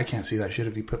 I can't see that shit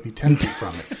if you put me 10 feet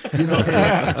from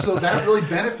it. So that really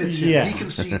benefits him. Yeah. He can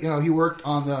see, he worked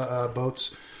on the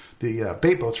boats, the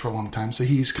bait boats for a long time. So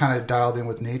he's kind of dialed in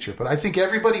with nature. But I think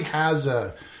everybody has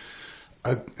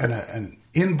an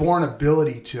inborn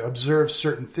ability to observe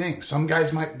certain things. Some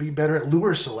guys might be better at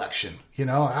lure selection.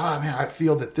 I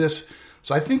feel that this.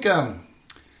 So I think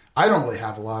I don't really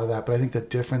have a lot of that, but I think the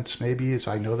difference maybe is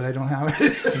I know that I don't have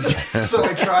it. So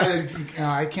I try to.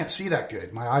 I can't see that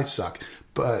good. My eyes suck,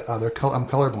 but I'm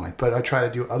colorblind. But I try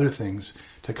to do other things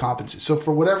to compensate. So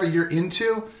for whatever you're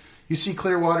into, you see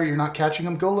clear water, you're not catching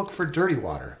them. Go look for dirty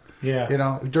water.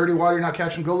 Yeah. Dirty water, you're not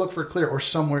catching them. Go look for clear or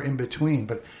somewhere in between.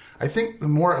 But I think the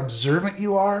more observant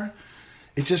you are,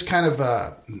 it just kind of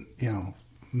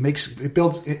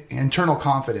builds internal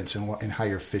confidence in how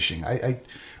you're fishing.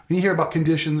 When you hear about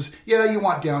conditions, you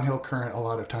want downhill current a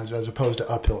lot of times as opposed to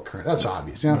uphill current. That's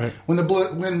obvious. Right. When the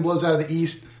wind blows out of the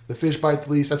east, the fish bite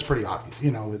the least. That's pretty obvious.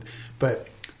 But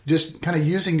just kind of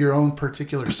using your own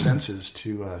particular senses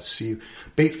to see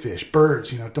bait fish,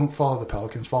 birds. Don't follow the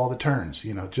pelicans, follow the terns.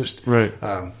 Just right.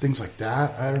 Things like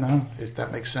that. I don't know if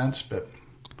that makes sense, but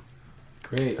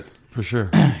Great. For sure.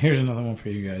 Here's another one for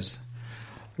you guys.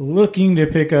 Looking to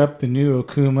pick up the new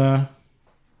Okuma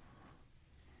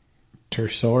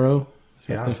Tersoro. Is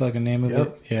that Yeah. the fucking name of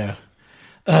Yep. it?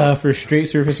 Yeah. For straight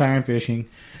surface iron fishing,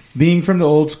 being from the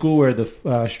old school where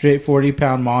the straight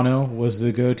 40-pound mono was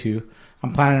the go-to,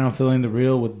 I'm planning on filling the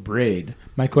reel with braid.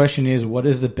 My question is, what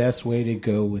is the best way to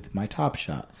go with my top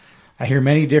shot? I hear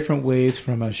many different ways,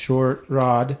 from a short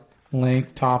rod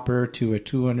length topper to a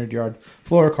 200-yard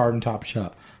fluorocarbon top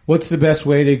shot. What's the best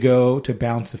way to go to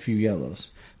bounce a few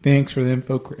yellows? Thanks for the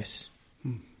info, Chris.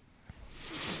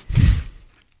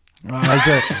 I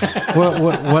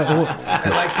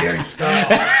like Danny's style.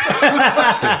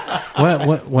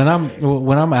 when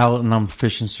I'm out and I'm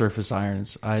fishing surface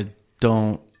irons, I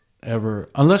don't ever,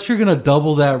 unless you're gonna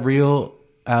double that reel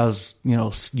as, you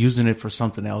know, using it for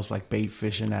something else like bait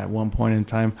fishing at one point in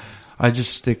time, I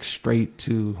just stick straight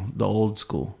to the old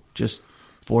school, just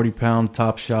 40-pound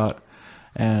top shot.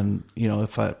 And you know,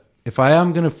 if I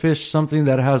am gonna fish something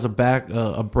that has a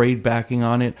braid backing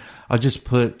on it, I'll just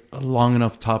put a long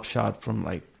enough top shot from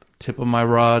like the tip of my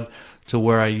rod to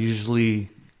where I usually,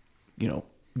 you know,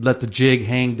 let the jig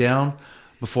hang down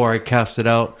before I cast it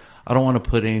out. I don't want to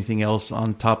put anything else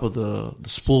on top of the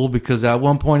spool, because at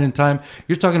one point in time,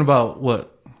 you're talking about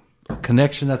what? A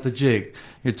connection at the jig.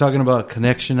 You're talking about a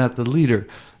connection at the leader.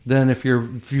 Then if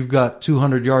you've got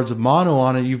 200 yards of mono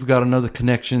on it, you've got another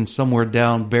connection somewhere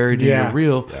down buried in your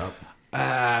reel. Yep.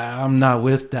 I'm not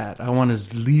with that. I want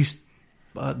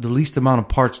the least amount of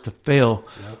parts to fail,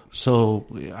 so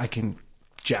I can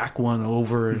jack one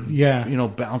over and, you know,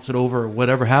 bounce it over or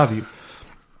whatever have you.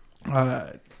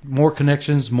 More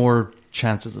connections, more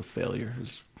chances of failure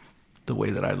is the way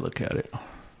that I look at it.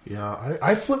 Yeah,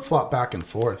 I flip-flop back and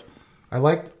forth. I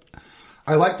like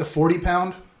the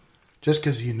 40-pound just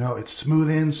because, you know, it's smooth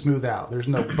in, smooth out. There's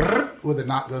no brrr where the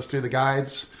knot goes through the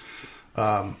guides.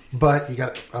 But you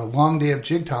got a long day of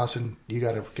jig tossing, you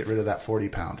got to get rid of that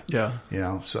 40-pound. Yeah. You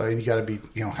know, so you got to be,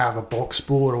 you know, have a bulk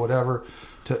spool or whatever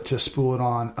to spool it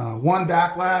on. One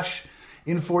backlash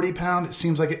in 40-pound, it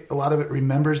seems like a lot of it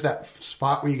remembers that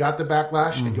spot where you got the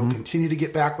backlash, and you'll continue to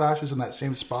get backlashes in that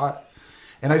same spot.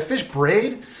 And I fish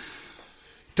braid.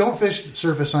 Don't fish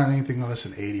surface on anything less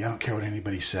than 80. I don't care what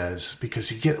anybody says,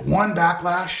 because you get one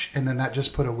backlash, and then that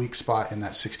just put a weak spot in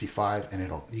that 65,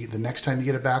 and the next time you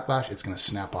get a backlash, it's going to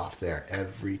snap off there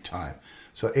every time.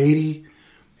 So 80,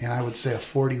 and I would say a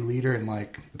 40 leader, and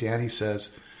like Danny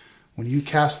says, when you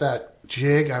cast that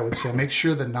jig, I would say make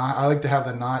sure the knot, I like to have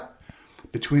the knot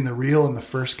between the reel and the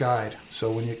first guide.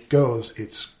 So when it goes,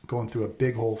 it's going through a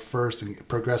big hole first and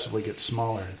progressively gets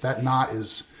smaller. If that knot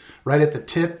is right at the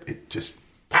tip, it just,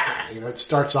 you know, it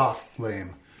starts off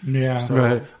lame. Yeah. So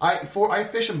right. I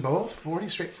fish them both, 40,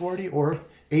 straight 40, or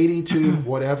 80 to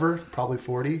whatever, probably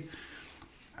 40.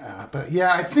 But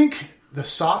yeah, I think the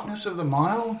softness of the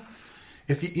mono,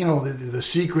 if you know, the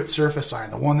secret surface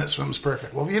iron, the one that swims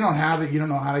perfect. Well, if you don't have it, you don't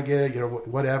know how to get it, you know,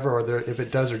 whatever, or if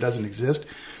it does or doesn't exist.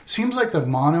 Seems like the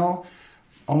mono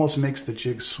almost makes the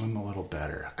jig swim a little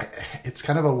better. It's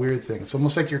kind of a weird thing. It's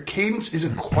almost like your cadence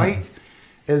isn't quite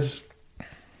as,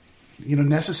 you know,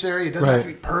 necessary. It doesn't have to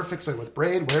be perfect. It's like with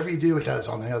braid, whatever you do, it does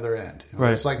on the other end. You know?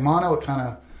 Right. It's like mono, it kind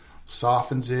of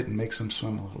softens it and makes them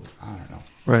swim a little. I don't know.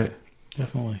 Right.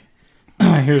 Definitely.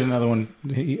 Here's another one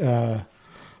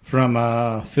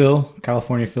from Phil,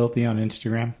 California Filthy on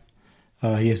Instagram.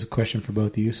 He has a question for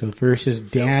both of you. So first is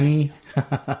Danny.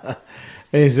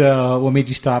 Is what made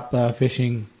you stop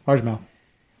fishing largemouth?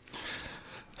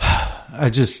 I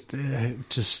just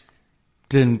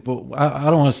didn't. I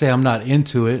don't want to say I'm not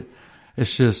into it.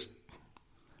 It's just,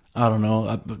 I don't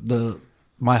know.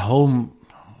 My home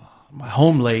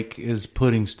lake is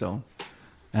Pudding Stone,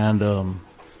 and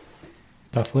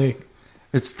Tough lake.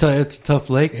 It's a tough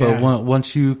lake, but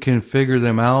once you can figure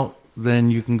them out,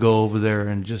 then you can go over there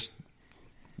and just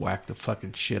whack the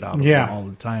fucking shit out of them all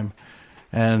the time.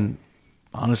 And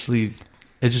honestly,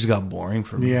 it just got boring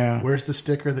for me. Yeah. Where's the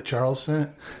sticker that Charles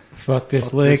sent? Fuck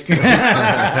this lake.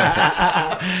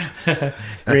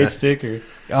 Great sticker.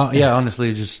 Yeah, honestly,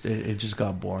 it just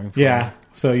got boring for me.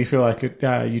 So you feel like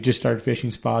you just started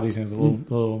fishing spotties and it was a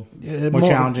little more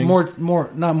challenging? More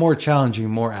not more challenging,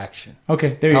 more action.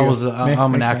 Okay, there you go.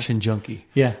 I'm an action junkie.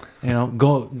 Yeah. You know,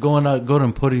 going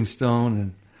to Pudding Stone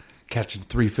and catching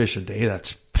 3 fish a day,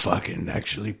 that's fucking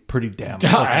actually pretty damn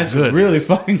that's good. Really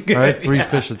fucking good. Right? 3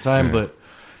 fish a time, but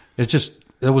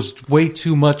there was way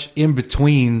too much in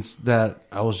betweens that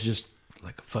I was just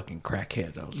like a fucking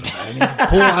crackhead. I was like,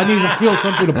 I need to feel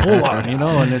something to pull on, you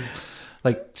know, and it's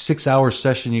like 6-hour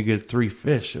session, you get 3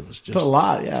 fish. It was just it's a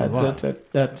lot, yeah.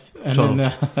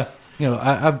 You know,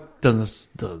 I've done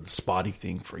the spotty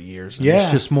thing for years. And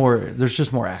there's just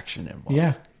more action involved.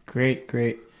 Yeah,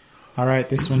 great. All right,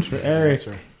 this one's for Eric.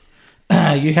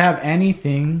 You have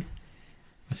anything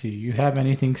Let's see. You have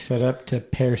anything set up to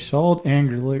pair solid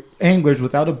anglers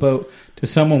without a boat to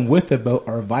someone with a boat,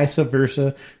 or vice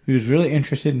versa, who's really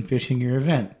interested in fishing your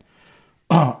event?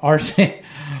 Our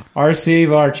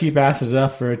save our cheap asses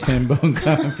up for a 10 boat and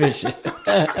come and fish it.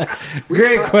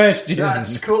 Great question. Yeah,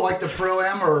 it's cool, like the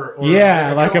pro-am or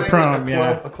like a pro-am,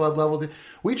 a club level thing.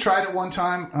 We tried it one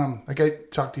time. Like I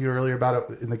talked to you earlier about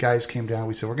it, and the guys came down.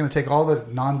 We said, we're going to take all the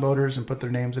non-boaters and put their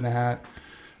names in a hat,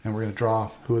 and we're going to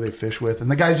draw who they fish with. And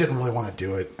the guys didn't really want to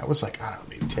do it. That was like, I don't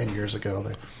know, maybe 10 years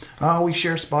ago. We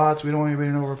share spots. We don't want anybody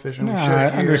to know we're fishing. We share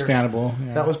gear. Understandable.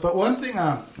 Yeah. That was, but one thing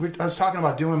I was talking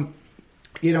about doing,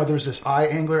 there's this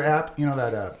iAngler app,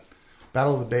 that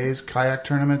Battle of the Bays kayak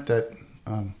tournament that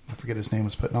I forget his name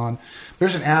was putting on.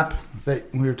 There's an app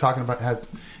that we were talking about,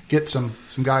 get some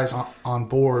guys on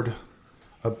board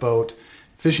a boat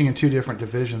fishing in 2 different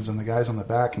divisions, and the guys on the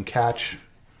back can catch,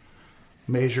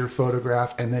 measure,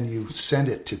 photograph, and then you send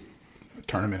it to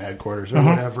tournament headquarters or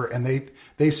whatever, and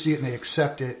they see it and they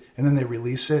accept it, and then they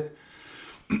release it.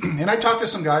 And I talked to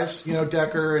some guys,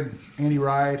 Decker and Andy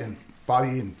Wright and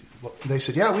Bobby, and they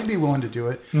said, yeah, we'd be willing to do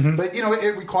it. But,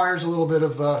 it requires a little bit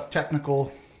of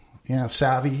technical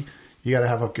savvy. You got to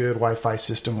have a good Wi-Fi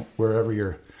system wherever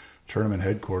your tournament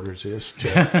headquarters is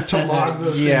to log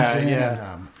those things in.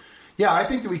 Yeah. And, I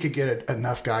think that we could get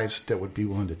enough guys that would be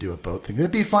willing to do a boat thing. It'd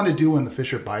be fun to do when the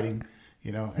fish are biting,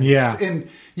 And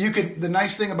you could. The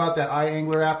nice thing about that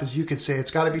iAngler app is you could say it's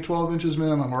got to be 12 inches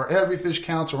minimum, or every fish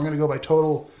counts, or we're going to go by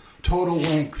total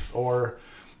length, or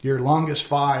your longest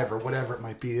 5, or whatever it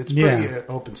might be. It's pretty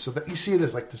open. So that you see it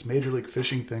as like this Major League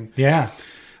Fishing thing. Yeah.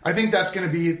 I think that's going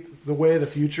to be the way of the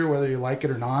future, whether you like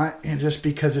it or not. And just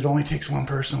because it only takes one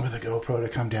person with a GoPro to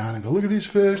come down and go, look at these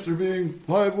fish, they're being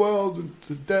live wells and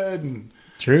they're dead. And,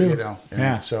 true.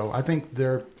 So I think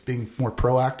they're being more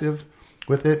proactive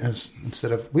with it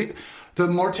instead of the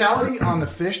mortality on the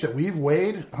fish that we've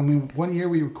weighed. I mean, one year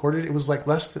we recorded, it was like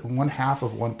less than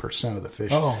 0.5% of the fish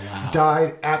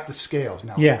died at the scales.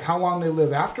 Now, how long they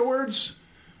live afterwards,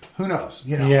 who knows?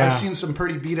 I've seen some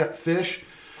pretty beat up fish.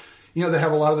 They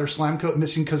have a lot of their slime coat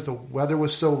missing because the weather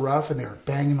was so rough, and they were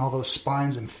banging all those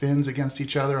spines and fins against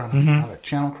each other on a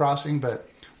channel crossing. But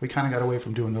we kind of got away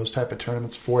from doing those type of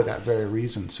tournaments for that very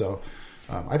reason. So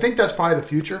I think that's probably the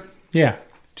future. Yeah.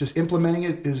 Just implementing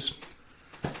it is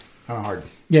kind of hard.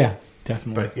 Yeah,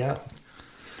 definitely. But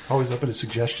always open to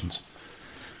suggestions.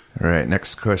 All right,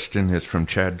 next question is from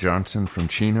Chad Johnson from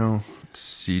Chino,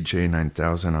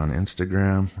 CJ9000 on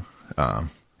Instagram.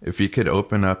 If you could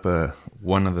open up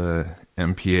one of the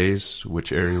MPAs,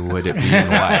 which area would it be and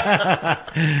why?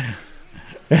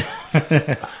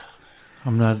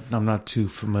 I'm not too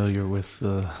familiar with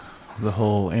the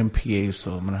whole MPA,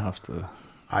 so I'm gonna have to.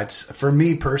 For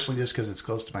me personally, just because it's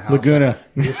close to my house, Laguna,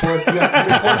 Newport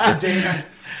to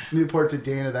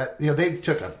Dana. That they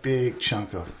took a big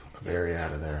chunk of area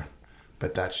out of there,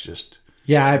 but that's just.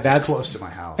 Yeah, that's close to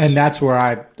my house, and that's where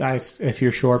I if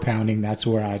you're shore pounding, that's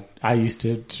where I used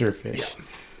to surf fish,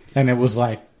 and it was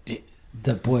like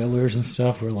the boilers and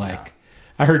stuff were like.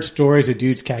 I heard stories of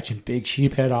dudes catching big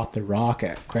sheephead off the rock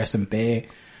at Crescent Bay.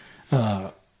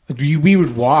 We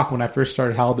would walk when I first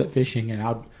started halibut fishing, and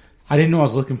I didn't know what I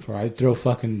was looking for. I'd throw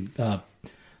fucking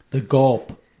the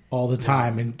gulp all the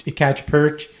time and catch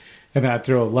perch. And then I'd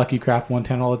throw a Lucky Craft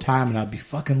 110 all the time, and I'd be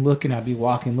fucking looking. I'd be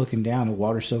walking, looking down. The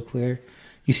water's so clear.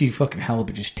 You see fucking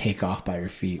halibut just take off by your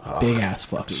feet. Big ass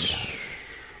fuckers.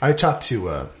 I talked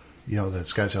to,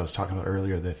 those guys I was talking about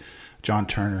earlier, the John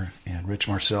Turner and Rich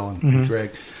Marcel and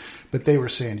Greg. But they were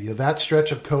saying, that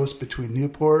stretch of coast between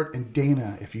Newport and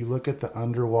Dana, if you look at the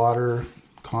underwater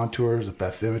contours, the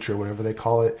bathymetry, or whatever they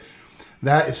call it,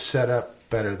 that is set up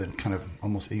better than kind of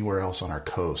almost anywhere else on our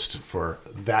coast for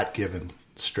that given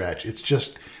stretch. It's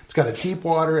got a deep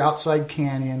water outside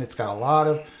canyon. It's got a lot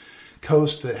of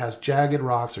coast that has jagged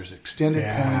rocks. There's extended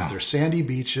points. There's sandy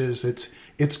beaches.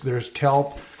 There's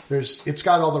kelp. It's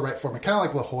got all the right form. Kind of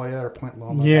like La Jolla or Point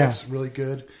Loma. Yeah. That's really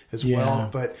good as well.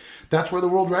 But that's where the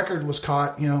world record was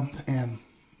caught, and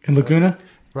in Laguna?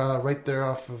 Right there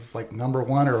off of like number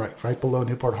 1 or right below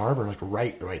Newport Harbor, like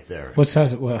right there. What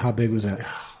size? How big was that?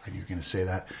 You're going to say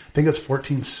that. I think it's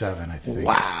 14.7, I think.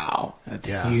 Wow. That's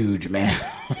huge, man.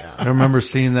 Yeah. I remember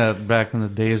seeing that back in the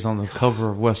days on the cover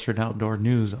of Western Outdoor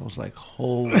News. I was like,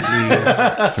 holy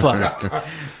fuck.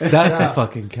 That's a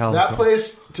fucking calico. That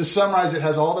place, to summarize, it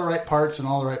has all the right parts in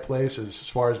all the right places as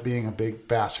far as being a big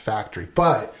bass factory.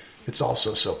 But it's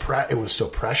also it was so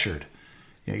pressured.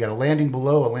 You got a landing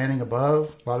below, a landing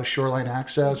above, a lot of shoreline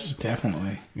access.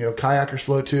 Definitely. Kayakers,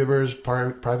 float tubers,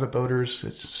 private boaters,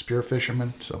 it's spear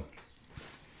fishermen. So,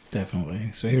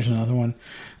 definitely. So here's another one.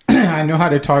 I know how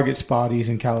to target spotties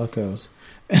and calicos.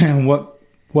 and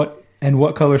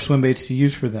what color swim baits to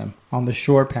use for them on the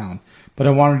shore pound. But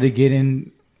I wanted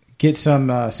to get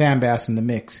some sand bass in the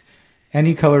mix.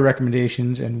 Any color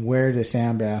recommendations and where do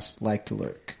sand bass like to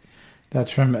lurk? That's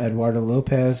from Eduardo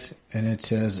Lopez, and it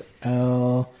says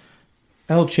LJF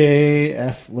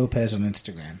Lopez on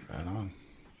Instagram. Right on.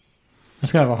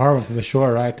 That's kind of a hard one for the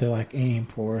shore, right? To like aim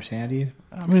for sandy.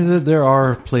 I mean, there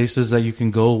are places that you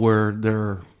can go where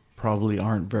there probably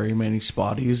aren't very many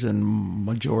spotties, and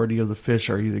majority of the fish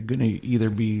are either going to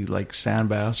be like sand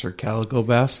bass or calico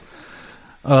bass.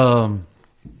 I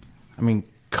mean,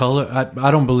 color.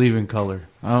 I don't believe in color.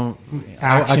 I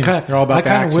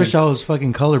kind of wish I was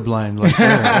fucking colorblind like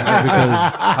that because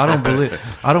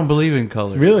I don't believe in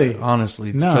color. Really,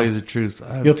 honestly, to no. tell you the truth,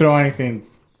 you'll throw anything.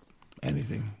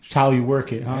 It's how you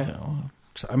work it, huh? Yeah.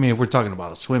 I mean, if we're talking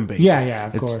about a swim bait, yeah,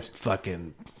 of course.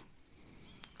 Fucking,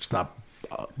 it's not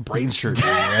brain surgery,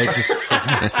 right?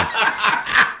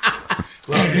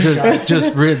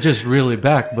 Just reel it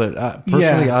back. But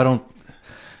personally, I don't.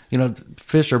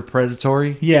 Fish are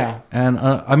predatory. Yeah, and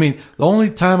I mean, the only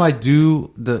time I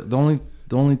do the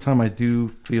only time I do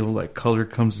feel like color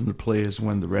comes into play is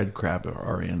when the red crab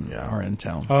are in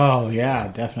town. Oh yeah,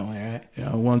 definitely, right.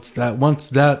 Yeah, once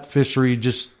that fishery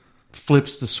just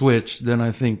flips the switch, then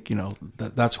I think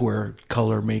that's where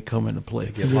color may come into play.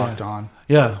 They get locked on.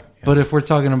 Yeah, but if we're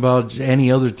talking about any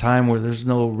other time where there's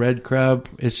no red crab,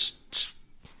 it's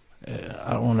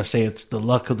I don't want to say it's the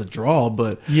luck of the draw,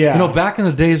 but back in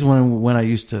the days when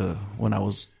I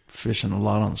was fishing a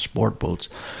lot on the sport boats,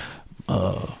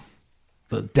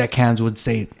 the deckhands would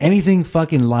say anything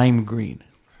fucking lime green.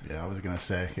 Yeah, I was gonna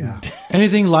say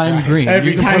anything lime green.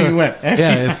 Every time you went,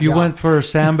 if you went for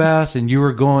sand bass and you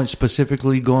were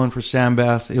specifically going for sand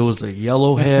bass, it was a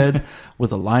yellowhead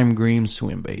with a lime green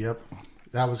swim bait. Yep,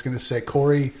 I was gonna say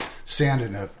Corey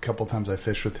Sandin. A couple times I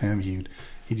fished with him. He'd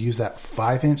use that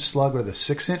 5-inch slug or the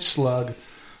 6-inch slug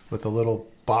with a little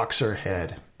boxer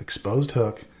head, exposed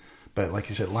hook, but like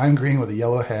you said, lime green with a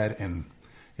yellow head, and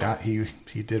he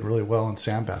did really well in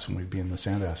sand bass when we'd be in the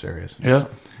sand bass areas. Yeah,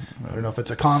 I don't know if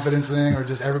it's a confidence thing or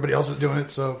just everybody else is doing it,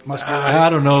 so it must be right. I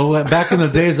don't know. Back in the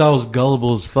days, I was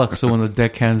gullible as fuck. So when the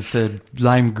deckhand said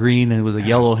lime green and with a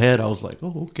yellow head, I was like,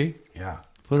 oh, okay, yeah,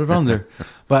 put it on there.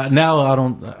 But now I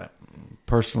don't.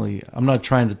 Personally, I'm not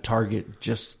trying to target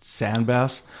just sand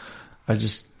bass.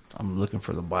 I'm looking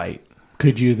for the bite.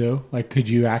 Could you though? Like, could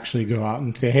you actually go out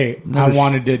and say, "Hey, I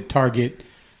wanted to target"?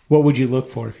 What would you look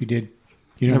for if you did?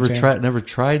 Never tried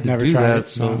to do that.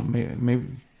 So maybe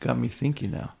got me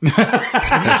thinking now.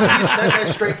 That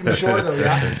guy's straight from shore, though.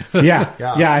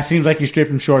 Yeah. It seems like you're straight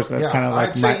from shore. So that's kind of like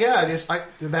I'd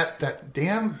say, that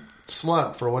damn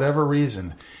slug for whatever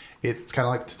reason. It's kind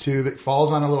of like the tube. It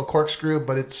falls on a little corkscrew,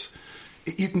 but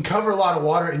you can cover a lot of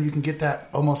water and you can get that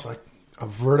almost like a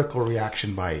vertical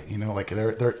reaction bite. Like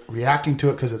they're reacting to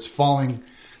it because it's falling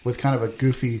with kind of a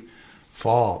goofy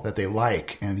fall that they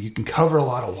like, and you can cover a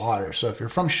lot of water. So if you're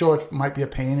from shore, it might be a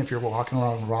pain if you're walking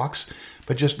around rocks,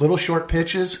 but just little short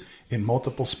pitches in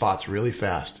multiple spots really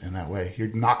fast, and that way you're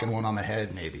knocking one on the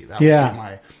head maybe. That would be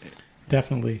my...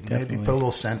 Definitely. Maybe put a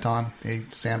little scent on.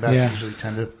 Sand bass usually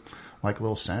tend to like a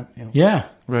little scent. Yeah.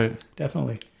 Right.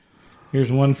 Definitely.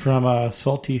 Here's one from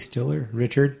Salty Stiller,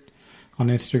 Richard, on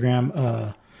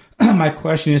Instagram. My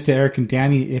question is to Eric and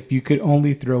Danny: if you could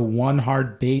only throw one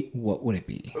hard bait, what would it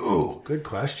be? Ooh, good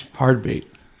question. Hard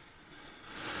bait.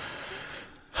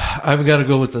 I've got to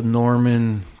go with the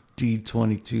Norman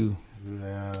D22.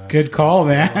 Good call,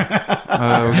 man. We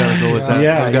got to go with that.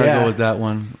 Yeah, we got to go with that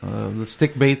one. The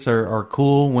stick baits are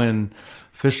cool when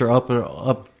fish are up,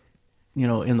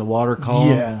 in the water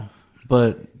column. Yeah.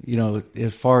 But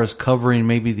as far as covering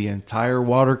maybe the entire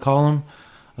water column,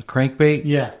 a crankbait.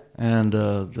 Yeah. And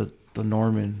the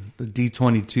Norman, the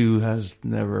D22 has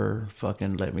never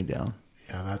fucking let me down.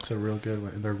 Yeah, that's a real good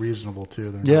one. They're reasonable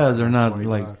too. They're not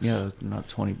like $20. Not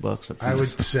 $20. I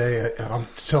would say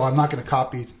so. I'm not going to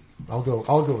copy. I'll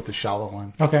go with the shallow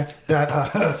one. Okay.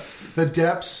 That the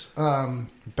Depths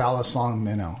Balisong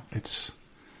minnow. It's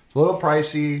a little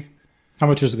pricey. How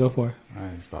much does it go for?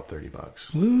 It's about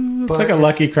 $30. Ooh, it's like a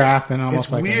Lucky Craft, and almost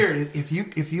it's like weird. If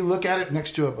you look at it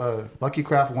next to a Lucky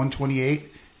Craft 128.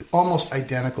 Almost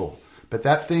identical, but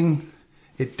that thing,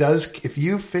 it does. If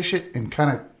you fish it and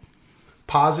kind of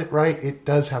pause it right, it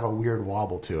does have a weird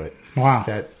wobble to it. Wow!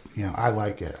 That I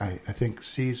like it. I think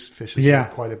C's fishes it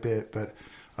quite a bit, but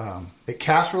it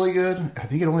casts really good. I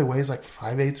think it only weighs like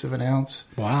 5/8 of an ounce.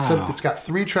 Wow! So it's got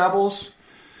 3 trebles.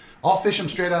 I'll fish them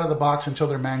straight out of the box until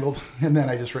they're mangled, and then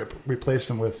I just replace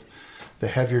them with the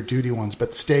heavier duty ones.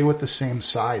 But stay with the same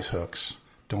size hooks.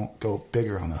 Don't go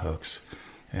bigger on the hooks.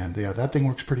 And yeah, that thing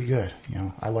works pretty good.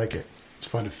 I like it. It's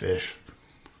fun to fish.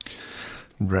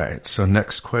 Right. So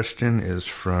next question is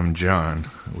from John,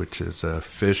 which is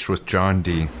Fish with John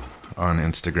D on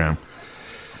Instagram.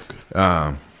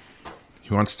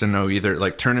 He wants to know either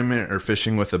like tournament or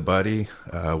fishing with a buddy.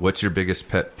 What's your biggest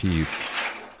pet peeve?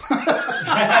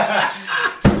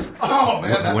 Oh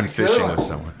man, that's when a good fishing one. with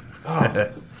someone.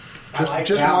 Oh.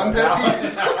 Just one pet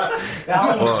peeve?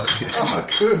 Well,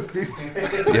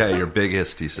 Good. yeah, your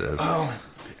biggest, he says. Oh.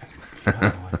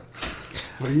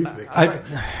 What do you think?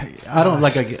 I don't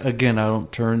like, again, I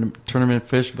don't tournament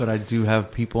fish, but I do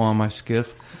have people on my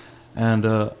skiff. And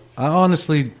I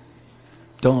honestly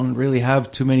don't really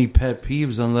have too many pet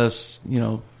peeves unless,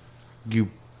 you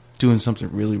doing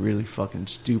something really, really fucking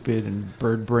stupid and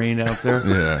bird brain out there.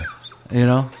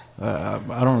 Yeah.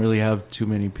 I don't really have too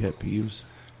many pet peeves.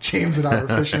 James and I were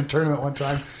fishing a tournament one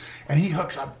time, and he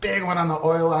hooks a big one on the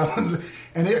oil islands,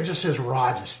 and it just his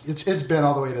rod it's bent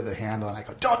all the way to the handle, and I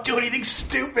go, don't do anything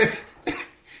stupid.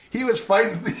 He was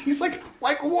fighting. He's like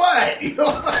what? I go,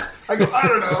 I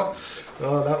don't know.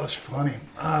 Oh, that was funny.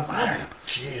 I don't know.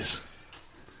 Jeez.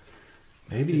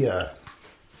 Maybe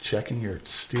checking your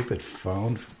stupid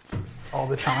phone all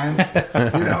the time.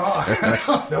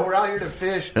 No, we're out here to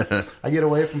fish. I get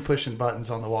away from pushing buttons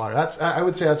on the water. I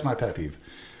would say that's my pet peeve.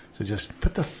 So just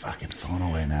put the fucking phone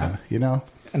away, man.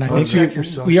 And I think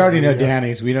we already know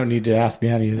Danny's. We don't need to ask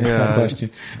Danny that question.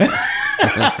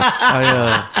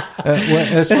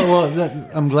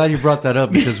 I'm glad you brought that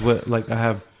up because I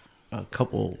have a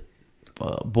couple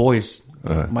boys,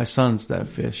 my sons that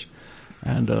fish,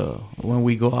 and when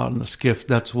we go out in the skiff,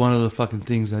 that's one of the fucking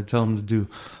things I tell them to do: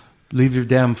 leave your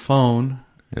damn phone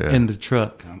in the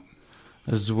truck.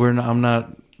 I'm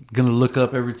not gonna look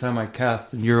up every time I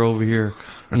cast, and you're over here,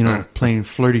 playing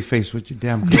flirty face with your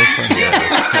damn girlfriend.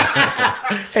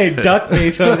 Hey, duck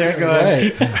face over there going.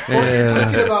 You're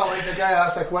talking about the guy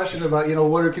asked that question about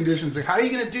what are conditions? Like, how are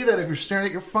you going to do that if you're staring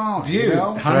at your phone? Dude,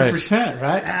 100%,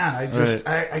 right? Man,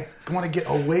 I want to get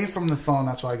away from the phone.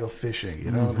 That's why I go fishing.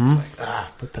 It's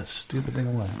like put that stupid thing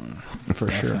away. For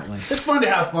sure. It's fun to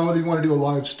have fun whether you want to do a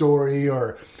live story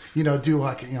or do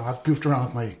I've goofed around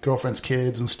with my girlfriend's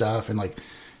kids and stuff and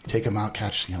take them out,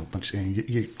 catch a bunch of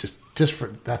you just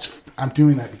for I'm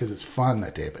doing that because it's fun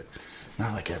that day, but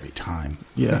not every time.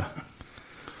 Yeah.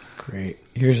 Great.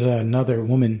 Here's another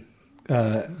woman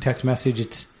text message.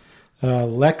 It's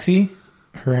Lexi.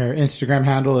 Her Instagram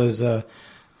handle is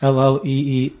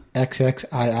LLEEXXII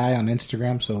on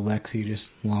Instagram. So Lexi,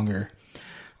 just longer.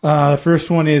 The first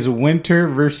one is winter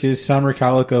versus summer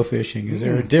calico fishing. Is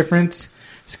there a difference?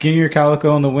 Skinnier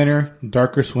calico in the winter,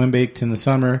 darker swim baits in the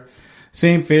summer.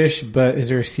 Same fish, but is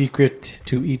there a secret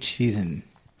to each season?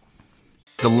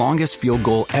 The longest field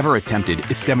goal ever attempted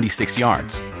is 76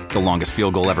 yards. The longest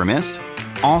field goal ever missed?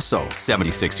 Also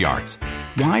 76 yards.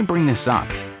 Why bring this up?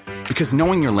 Because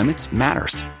knowing your limits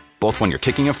matters, both when you're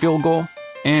kicking a field goal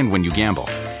and when you gamble.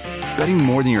 Betting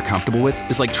more than you're comfortable with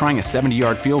is like trying a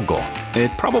 70-yard field goal. It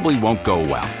probably won't go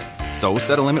well. So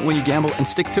set a limit when you gamble and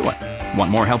stick to it. Want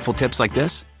more helpful tips like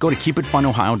this? Go to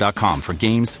keepitfunohio.com for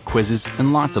games, quizzes,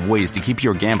 and lots of ways to keep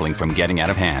your gambling from getting out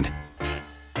of hand.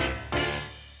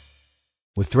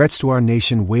 With threats to our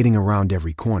nation waiting around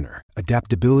every corner,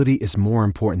 adaptability is more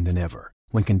important than ever.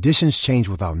 When conditions change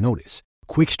without notice,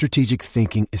 quick strategic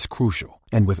thinking is crucial.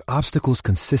 And with obstacles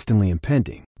consistently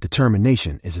impending,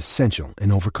 determination is essential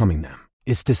in overcoming them.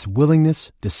 It's this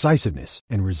willingness, decisiveness,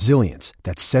 and resilience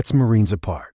that sets Marines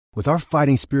apart. With our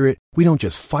fighting spirit, we don't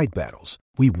just fight battles,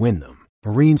 we win them.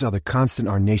 Marines are the constant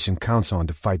our nation counts on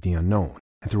to fight the unknown.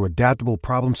 And through adaptable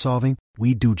problem solving,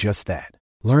 we do just that.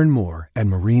 Learn more at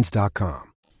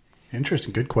Marines.com.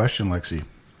 Interesting. Good question, Lexi.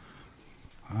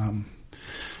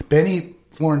 Benny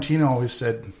Florentino always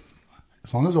said,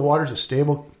 as long as the water's a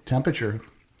stable temperature,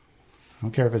 I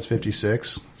don't care if it's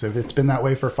 56. So if it's been that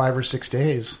way for 5 or 6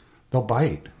 days, they'll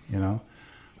bite,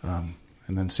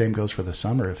 and then same goes for the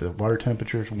summer. If the water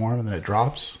temperature is warm and then it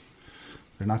drops,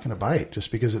 they're not going to bite. Just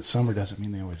because it's summer doesn't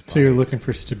mean they always bite. So you're looking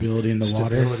for stability in the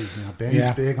water? Stability.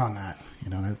 Benny's big on that.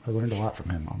 I learned a lot from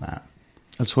him on that.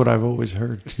 That's what I've always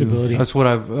heard. Stability. That's what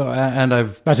I've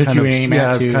That's what you aim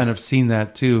at too. I've kind of seen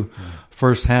that too,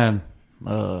 firsthand.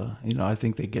 I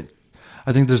think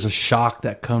there's a shock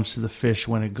that comes to the fish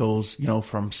when it goes,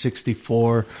 from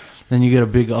 64, then you get a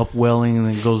big upwelling, and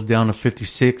then it goes down to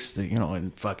 56,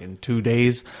 in fucking 2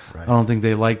 days. Right. I don't think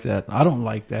they like that. I don't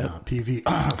like that. PV,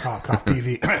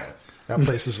 PV. That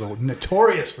place is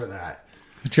notorious for that.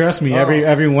 Trust me,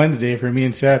 every Wednesday for me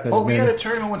and Seth. We had a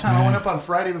tournament one time. I went up on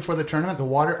Friday before the tournament. The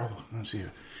water. Let's see.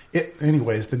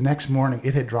 Anyways, the next morning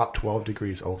it had dropped 12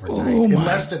 degrees overnight in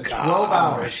less than 12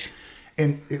 hours.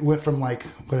 And it went from like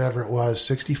whatever it was,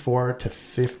 64 to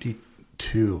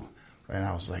 52. And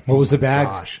I was like, what was the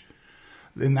bags? Gosh.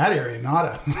 In that area,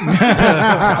 nada.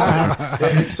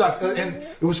 It sucked. And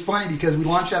it was funny because we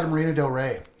launched out of Marina Del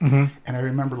Rey. And I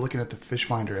remember looking at the fish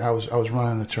finder. And I was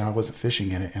running the turn. I wasn't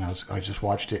fishing in it. And I just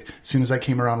watched it. As soon as I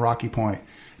came around Rocky Point,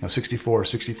 64,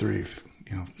 63,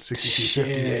 62,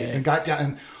 58. And got down.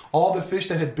 And all the fish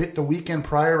that had bit the weekend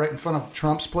prior right in front of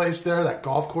Trump's place there, that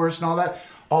golf course and all that,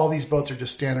 all these boats are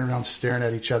just standing around staring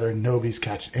at each other and nobody's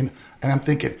catching. And I'm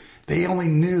thinking, they only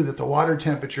knew that the water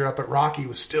temperature up at Rocky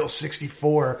was still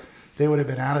 64. They would have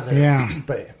been out of there. Yeah.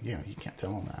 But, you can't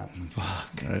tell them that.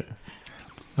 Fuck.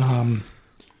 Right.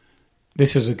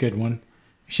 This is a good one.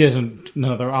 She has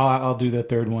another. I'll do the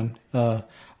third one.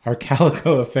 Are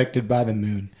calico affected by the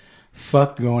moon?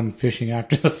 Fuck going fishing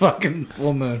after the fucking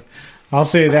full moon. I'll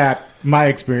say that. My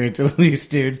experience, at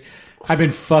least, dude. I've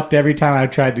been fucked every time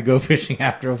I've tried to go fishing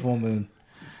after a full moon.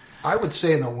 I would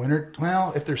say in the winter,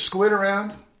 well, if there's squid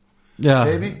around,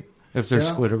 maybe. If there's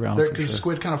squid around, because the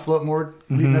squid kind of float more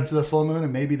leading up to the full moon,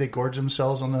 and maybe they gorge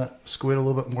themselves on the squid a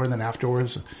little bit more than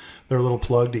afterwards. They're a little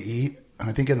plug to eat. And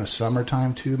I think in the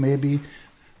summertime, too, maybe,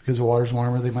 because the water's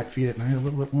warmer, they might feed at night a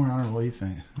little bit more. I don't know. What do you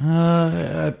think?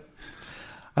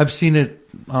 I've seen it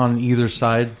on either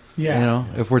side. Yeah.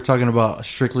 If we're talking about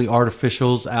strictly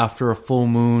artificials after a full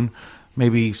moon,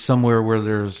 maybe somewhere where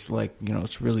there's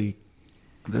it's really,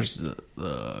 there's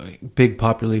a big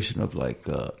population of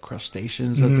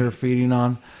crustaceans that they're feeding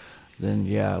on, then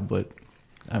but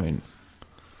I mean,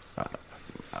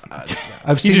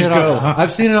 I've seen it.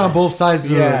 I've seen it on both sides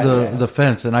of the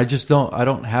fence, and I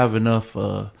don't have enough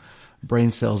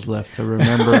brain cells left to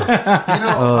remember.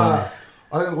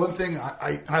 One thing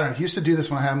I don't know, used to do this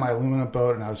when I had my aluminum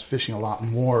boat and I was fishing a lot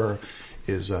more,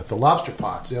 is the lobster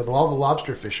pots. All the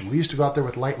lobster fishing. We used to go out there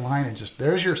with light line and just,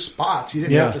 there's your spots. You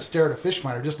didn't have to stare at a fish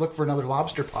finder. Just look for another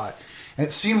lobster pot. And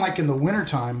it seemed like in the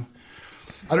wintertime,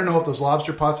 I don't know if those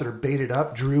lobster pots that are baited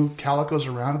up drew calicos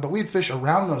around, but we'd fish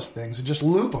around those things and just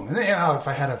loop them. And then, if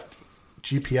I had a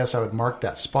GPS, I would mark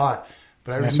that spot.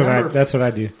 But that's what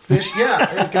I do. Fish,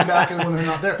 and come back when they're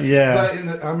not there. Yeah.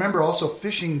 But I remember also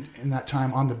fishing in that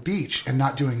time on the beach and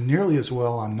not doing nearly as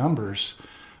well on numbers.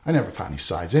 I never caught any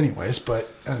size anyways, but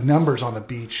numbers on the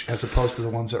beach as opposed to the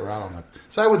ones that were out on the...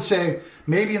 So I would say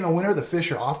maybe in the winter the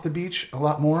fish are off the beach a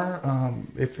lot more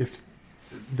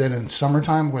than in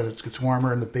summertime where it gets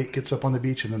warmer and the bait gets up on the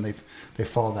beach and then they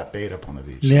follow that bait up on the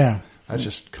beach. Yeah. So that's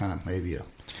just kind of maybe a...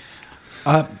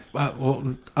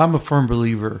 Well, I'm a firm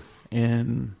believer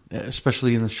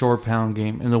especially in the shore pound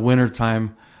game. In the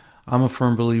wintertime, I'm a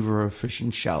firm believer of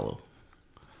fishing shallow.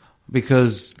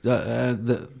 Because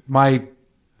my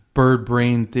bird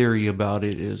brain theory about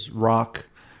it is rock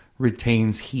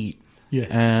retains heat.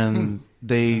 Yes. And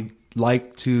they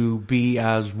like to be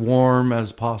as warm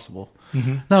as possible.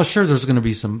 Mm-hmm. Now, sure, there's going to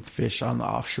be some fish on the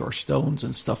offshore stones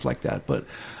and stuff like that. But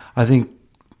I think,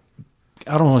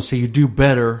 I don't want to say you do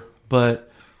better, but,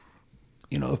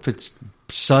 if it's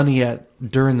sunny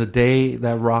during the day,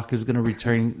 that rock is going to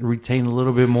retain a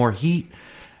little bit more heat.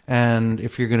 And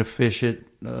if you're going to fish it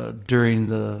during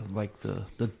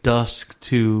the dusk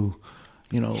to,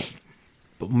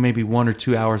 maybe 1 or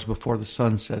 2 hours before the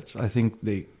sun sets, I think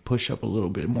they push up a little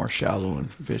bit more shallow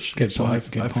and fish. I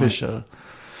fish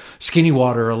skinny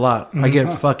water a lot. Mm-hmm. I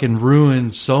get fucking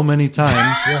ruined so many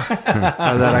times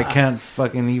that I can't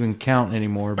fucking even count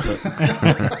anymore. But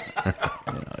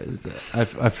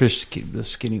I fish the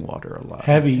skinny water a lot.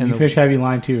 Heavy. You fish heavy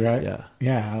line too, right? Yeah.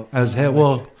 Yeah.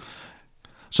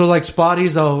 So like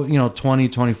spotties, 20,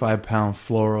 25 pound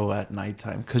fluoro at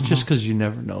nighttime. Just because you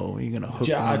never know. You're going to hook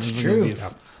one. It's true.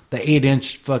 The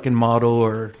 8-inch fucking model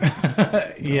or...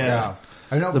 yeah.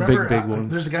 I know. The remember, big one.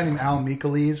 There's a guy named Al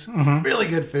Mikules, really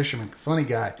good fisherman, funny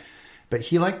guy. But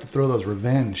he liked to throw those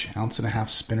Revenge 1.5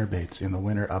 ounce spinner baits in the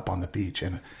winter up on the beach.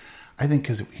 And I think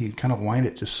because he'd kind of wind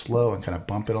it just slow and kind of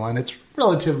bump it a line. It's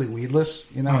relatively weedless,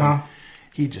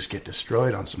 He'd just get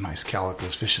destroyed on some nice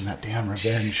calicos fishing that damn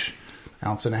Revenge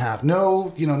 1.5 ounce.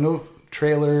 No, no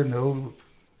trailer, no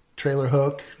trailer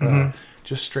hook,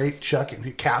 just straight chucking.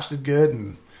 He casted good,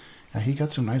 and he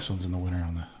got some nice ones in the winter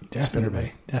on the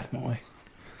spinnerbait. Definitely.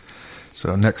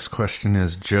 So next question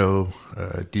is Joe,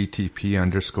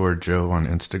 DTP_Joe on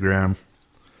Instagram.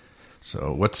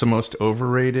 So what's the most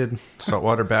overrated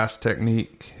saltwater bass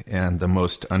technique and the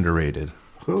most underrated?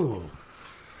 Ooh.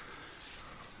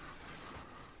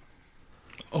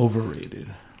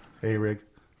 Overrated. Hey, Rick.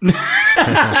 We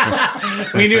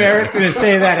knew Eric was going to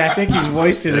say that. I think he's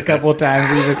voiced it a couple of times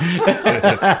even.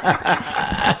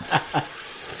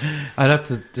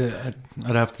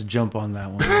 I'd have to jump on that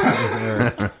one.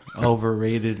 They're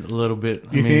overrated a little bit.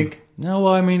 You think? No,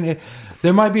 well, I mean,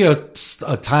 there might be a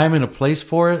time and a place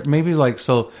for it. Maybe like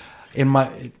so.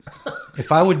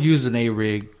 If I would use an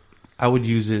A-rig, I would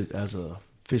use it as a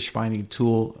fish finding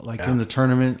tool, like in the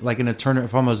tournament, like in a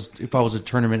tournament. If I was a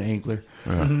tournament angler,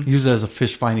 use it as a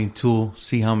fish finding tool.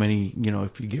 See how many,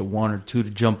 if you get 1 or 2 to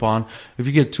jump on. If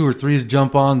you get 2 or 3 to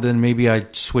jump on, then maybe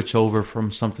I'd switch over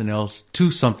from something else to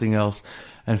something else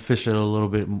and fish it a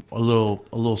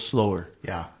little slower.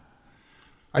 Yeah,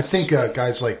 I think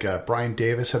guys like Brian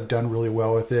Davis have done really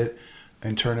well with it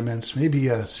in tournaments. Maybe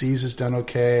C's has done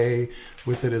okay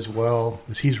with it as well,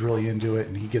 because he's really into it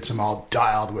and he gets them all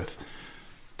dialed with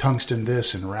tungsten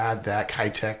this and rad that,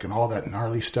 Kitech and all that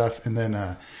gnarly stuff. And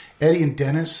then Eddie and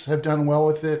Dennis have done well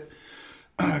with it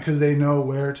because they know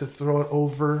where to throw it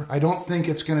over. I don't think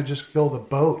it's going to just fill the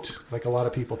boat like a lot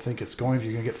of people think it's going to.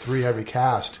 You're going to get 3 every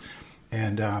cast.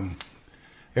 And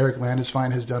Eric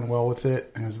Landesfein has done well with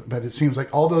it. But it seems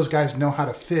like all those guys know how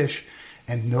to fish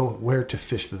and know where to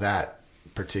fish that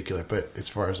particular. But as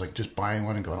far as like just buying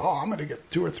one and going, I'm going to get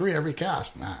 2 or 3 every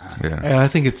cast. Yeah, I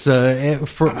think it's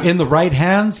in the right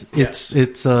hands.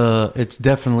 It's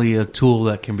definitely a tool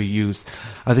that can be used.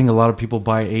 I think a lot of people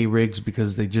buy A-rigs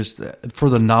because they just for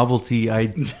the novelty,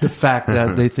 the fact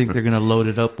that they think they're going to load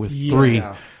it up with 3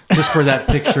 just for that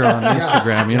picture on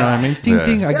Instagram. You know what I mean? Ting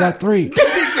ting, I got 3. It'd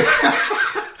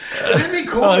be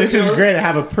cool. Oh, this is great. I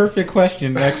have a perfect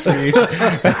question next for you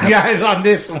guys on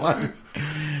this one.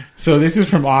 So this is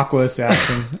from Aqua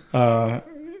Assassin.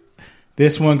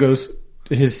 This one goes,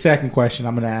 his second question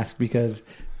I'm going to ask because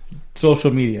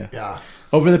social media. Yeah.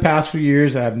 Over the past few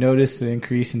years, I have noticed an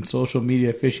increase in social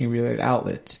media fishing-related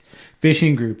outlets.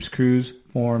 Fishing groups, crews,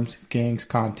 forums, gangs,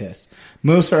 contests.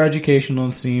 Most are educational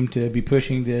and seem to be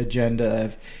pushing the agenda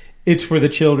of it's for the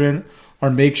children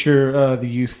or make sure the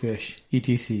youth fish,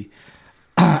 etc.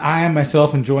 I am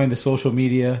myself enjoying the social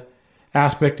media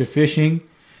aspect of fishing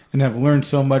and have learned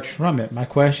so much from it. My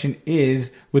question is,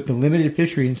 with the limited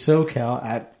fishery in SoCal,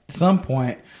 at some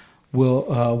point,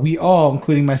 will we all,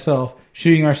 including myself,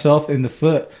 shooting ourselves in the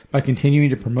foot by continuing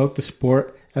to promote the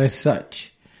sport as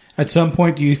such? At some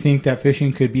point, do you think that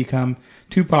fishing could become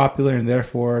too popular and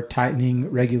therefore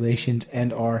tightening regulations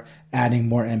and or adding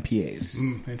more MPAs?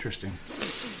 Interesting.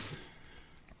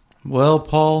 Well,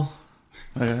 Paul,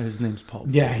 his name's Paul.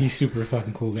 Yeah, he's super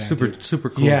fucking cool guy. Super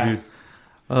cool dude.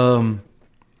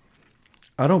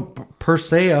 I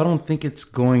don't think it's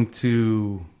going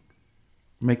to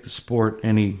make the sport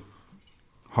any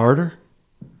harder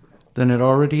than it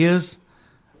already is.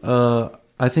 I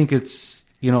think it's,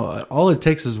 all it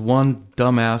takes is one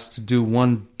dumbass to do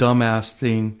one dumbass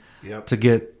thing to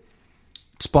get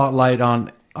spotlight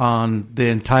on the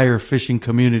entire fishing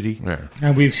community. Yeah.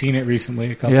 And we've seen it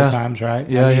recently a couple of times, right?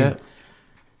 Yeah,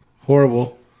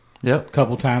 horrible. Yep. A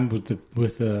couple times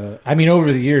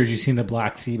over the years, you've seen the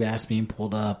black sea bass being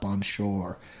pulled up on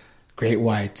shore, great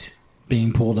whites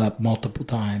being pulled up multiple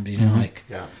times.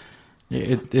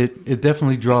 It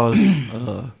definitely draws.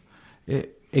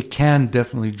 It can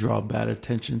definitely draw bad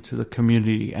attention to the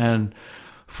community, and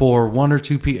for 1 or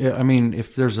 2 people, I mean,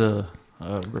 if there's a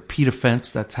repeat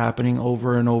offense that's happening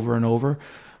over and over and over,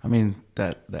 I mean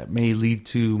that may lead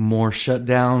to more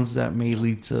shutdowns. That may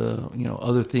lead to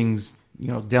other things.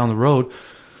 Down the road,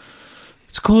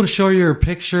 it's cool to show your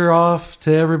picture off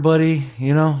to everybody.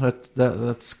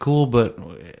 That's cool. But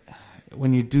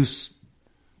when you do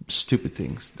stupid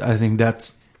things, I think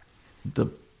that's the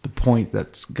point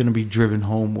that's going to be driven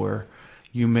home, where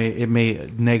it may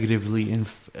negatively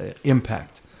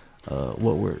impact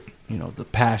what we're the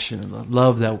passion and the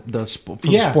love that the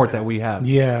sport that we have.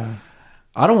 Yeah,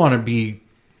 I don't want to be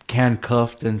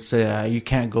handcuffed and say you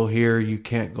can't go here, you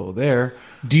can't go there.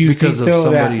 Do you think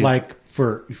though that like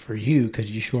for you, because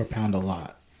you short pound a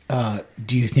lot,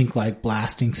 do you think like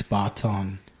blasting spots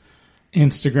on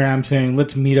Instagram saying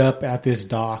let's meet up at this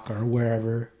dock or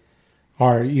wherever,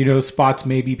 or spots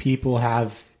maybe people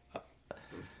have,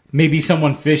 maybe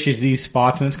someone fishes these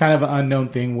spots and it's kind of an unknown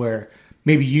thing where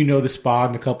maybe the spot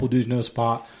and a couple dudes know the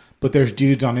spot, but there's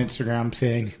dudes on Instagram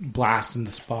saying blasting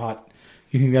the spot.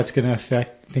 You think that's going to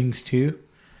affect things too?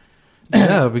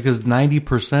 Yeah, because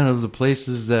 90% of the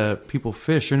places that people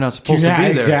fish, you're not supposed to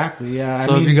be there. Exactly. Yeah.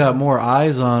 So if you got more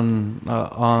eyes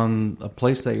on a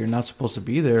place that you're not supposed to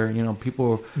be there,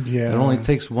 people. Yeah. It only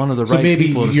takes one of the right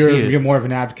people to see it. You're more of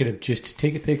an advocate of just to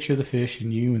take a picture of the fish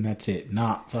and that's it,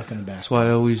 not fucking the back. That's why I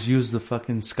always use the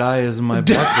fucking sky as my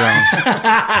background,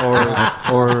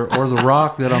 or the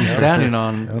rock that I'm standing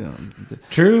on.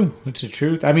 True, it's the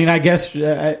truth. I mean, I guess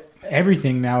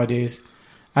everything nowadays.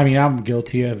 I mean, I'm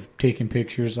guilty of taking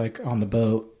pictures like on the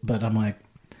boat, but I'm like,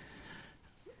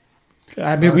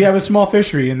 I mean, we have a small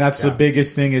fishery, and that's the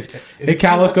biggest thing is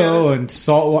calico and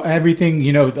salt, everything.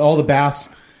 You know, all the bass,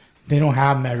 they don't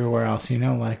have them everywhere else. You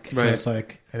know, like so it's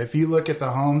like. And if you look at the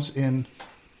homes in,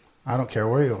 I don't care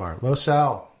where you are, Los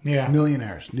Al,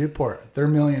 millionaires, Newport, they're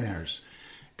millionaires.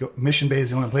 Mission Bay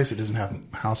is the only place that doesn't have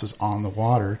houses on the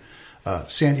water.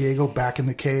 San Diego, back in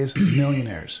the Cays,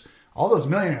 millionaires. All those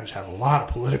millionaires have a lot of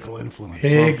political influence.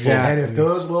 Exactly. And if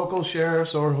those local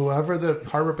sheriffs or whoever the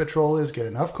Harbor Patrol is get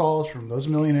enough calls from those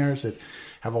millionaires that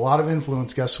have a lot of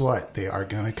influence, guess what? They are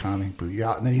going to come and boot you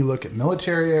out. And then you look at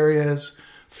military areas,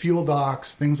 fuel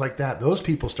docks, things like that. Those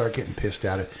people start getting pissed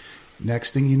at it.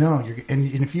 Next thing you know,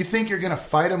 and if you think you're going to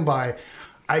fight them by,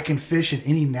 I can fish in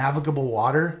any navigable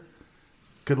water,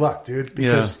 good luck, dude.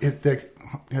 Because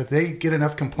if they get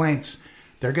enough complaints,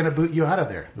 they're going to boot you out of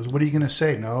there. What are you going to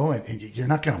say? No, and you're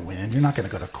not going to win. You're not going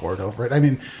to go to court over it. I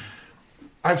mean,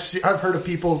 I've heard of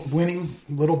people winning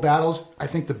little battles. I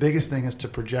think the biggest thing is to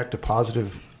project a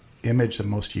positive image the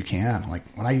most you can. Like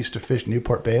when I used to fish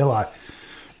Newport Bay a lot,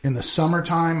 in the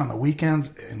summertime on the weekends,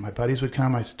 and my buddies would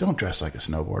come, I said, don't dress like a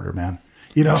snowboarder, man.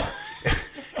 You know,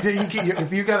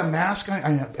 if you got a mask on, I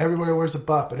mean, everywhere wears a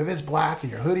buff, but if it's black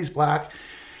and your hoodie's black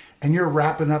and you're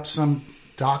wrapping up some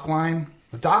dock line,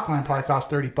 the dock line probably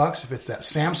costs $30 if it's that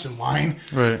Samson line,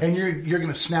 and you're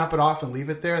going to snap it off and leave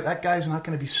it there. That guy's not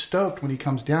going to be stoked when he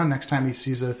comes down next time he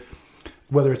sees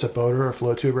whether it's a boater or a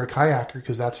float tuber or a kayaker,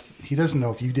 because he doesn't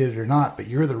know if you did it or not, but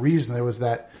you're the reason there was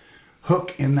that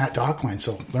hook in that dock line.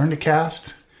 So learn to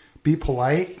cast, be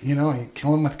polite, you know, and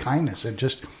kill them with kindness, and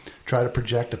just try to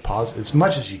project a positive as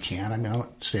much as you can. I mean, I'm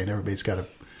not saying everybody's got to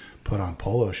put on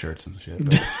polo shirts and shit,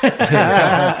 but,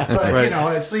 you know,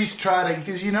 at least try to,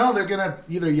 because you know they're gonna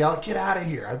either yell, "Get out of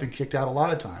here!" I've been kicked out a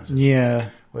lot of times. Yeah,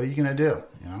 what are you gonna do?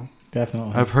 You know,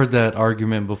 definitely. I've heard that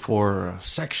argument before.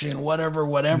 Section whatever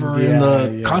in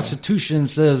the Constitution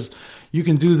says you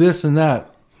can do this and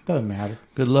that. Doesn't matter.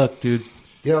 Good luck, dude.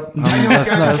 Yep, I know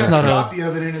that's not a copy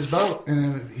of it in his boat,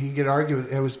 and he could argue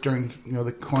with it. Was during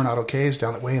the Coronado Cays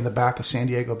down that way in the back of San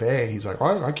Diego Bay, and he's like,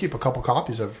 "Well, I keep a couple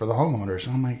copies of it for the homeowners."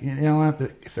 And I'm like, you know what?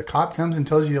 If the cop comes and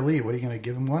tells you to leave, what are you going to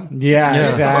give him one? Yeah.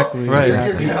 Exactly. Right.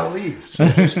 You're going to leave. So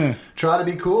just try to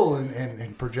be cool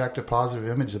and project a positive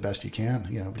image the best you can.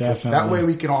 You know, because that way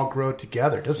we can all grow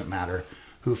together. It doesn't matter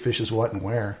who fishes what and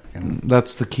where.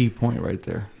 That's the key point right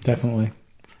there. Definitely.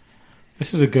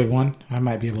 This is a good one. I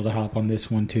might be able to help on this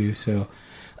one too. So,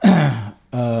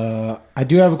 I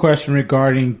do have a question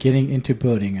regarding getting into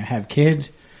boating. I have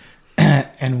kids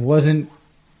and wasn't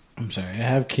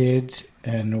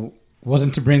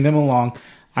to bring them along.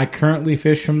 I currently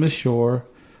fish from the shore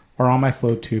or on my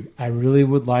float tube. I really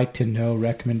would like to know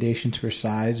recommendations for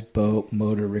size, boat,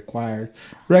 motor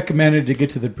recommended to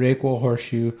get to the breakwall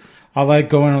horseshoe. I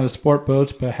like going on the sport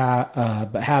boats, but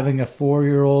having a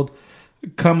 4-year-old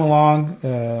come along,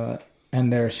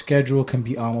 and their schedule can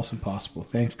be almost impossible.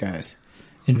 Thanks, guys.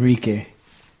 Enrique.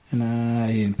 And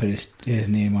I didn't put his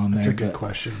name on there. That's a good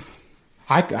question.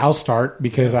 I'll start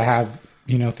because I have,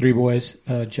 3 boys.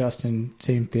 Justin,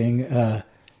 same thing.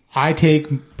 I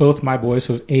take both my boys,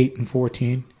 so it's 8 and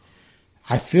 14.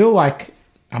 I feel like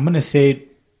I'm going to say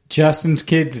Justin's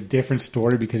kid's a different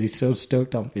story because he's so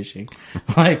stoked on fishing.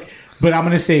 But I'm going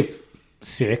to say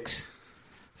 6.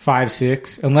 5,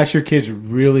 6, unless your kid's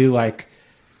really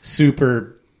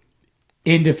super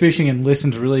into fishing and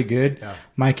listens really good. Yeah.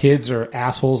 My kids are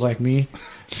assholes like me,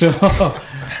 so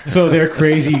they're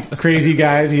crazy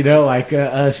guys,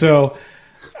 so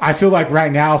I feel like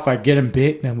right now if I get them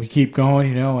bit, then we keep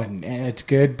going, and it's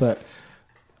good. But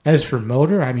as for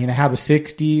motor, I mean, I have a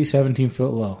 60,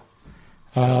 17-foot low.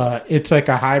 It's like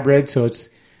a hybrid, so it's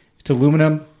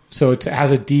aluminum. So it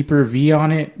has a deeper V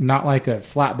on it, not like a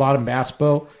flat bottom bass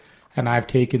boat. And I've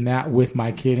taken that with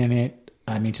my kid in it.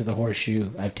 I mean, to the horseshoe.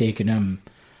 I've taken them,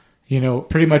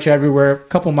 pretty much everywhere, a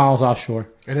couple miles offshore.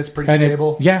 And it's pretty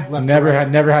stable? Never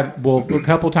had. Well, a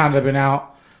couple times I've been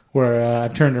out where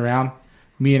I've turned around.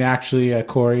 Me and actually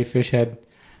Corey Fishhead,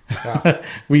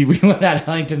 we went out of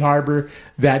Huntington Harbor.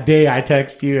 That day I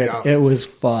texted you. It was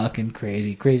fucking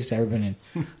crazy. Craziest I've ever been in.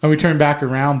 And we turned back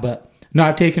around, but... No,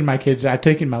 I've taken my kids. I've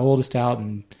taken my oldest out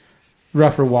in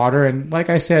rougher water, and like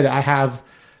I said, I have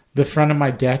the front of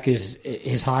my deck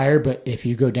is higher, but if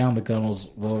you go down, the gunnel's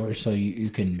lower, so you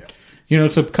can,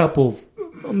 it's a couple,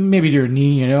 maybe to your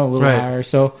knee, a little higher.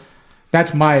 So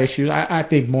that's my issue. I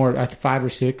think more at 5 or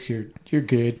 6, you're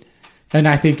good, and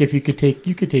I think if you could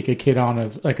take a kid on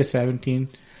of like a 17.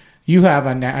 You have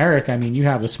Eric. I mean, you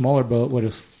have a smaller boat. What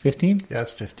is 15? Yeah,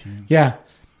 it's 15. Yeah.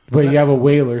 But you have a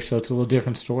whaler, so it's a little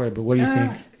different story. But what do you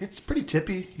think? It's pretty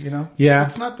tippy, you know. Yeah.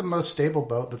 It's not the most stable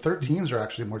boat. The 13s are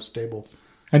actually more stable.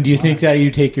 And do you think that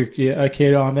you take your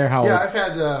kid on there? How Yeah, old? I've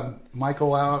had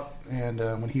Michael out, and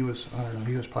when he was, I don't know,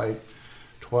 he was probably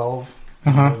 12.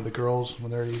 And the girls,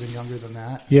 when they're even younger than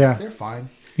that, they're fine.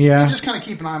 Yeah. You just kind of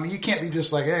keep an eye on them. You can't be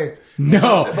just like, hey,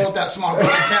 no, about that small boat in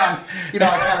town. You know,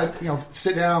 I kind of,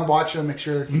 sit down, watch them, make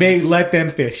sure. Let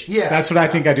them fish. Yeah. That's what I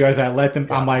think I do. Is I let them.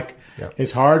 Yeah. I'm like, yeah.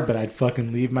 It's hard, but I'd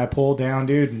fucking leave my pole down,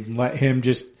 dude, and let him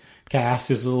just cast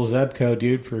his little Zebco,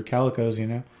 dude, for calicos, you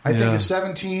know? I think a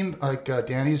 17, like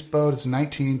Danny's boat, is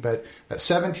 19, but that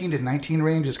 17 to 19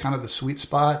 range is kind of the sweet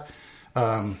spot.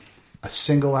 A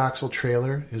single axle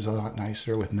trailer is a lot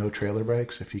nicer with no trailer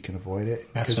brakes if you can avoid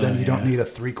it. Because then you don't need a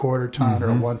 3/4 ton or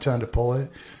a 1 ton to pull it.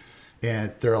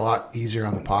 And they're a lot easier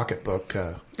on the pocketbook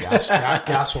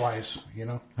gas wise, you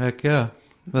know? Heck yeah.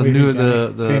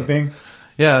 The same thing?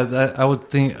 Yeah, I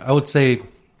would say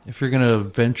if you're going to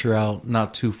venture out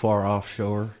not too far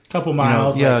offshore. Couple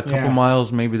miles. A couple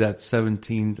miles, maybe that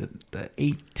 17 to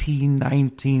 18,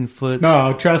 19 foot.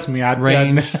 No, trust me, I'd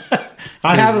range.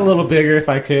 I'd have it a little bigger if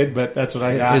I could, but that's what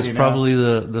I got. It's probably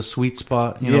the sweet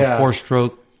spot. You know,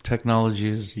 4-stroke technology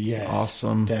is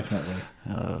awesome. Definitely.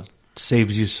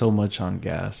 Saves you so much on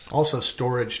gas. Also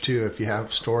storage too. If you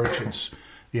have storage, it's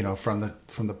from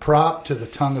the prop to the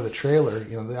tongue of the trailer.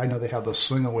 I know they have those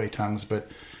swing away tongues,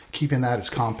 but keeping that as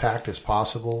compact as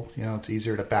possible. It's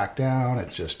easier to back down.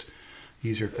 It's just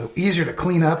easier to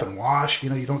clean up and wash.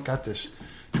 You don't got this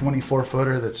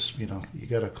 24-footer that's you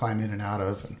got to climb in and out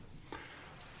of. And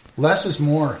less is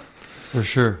more. For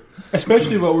sure.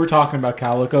 Especially what we're talking about,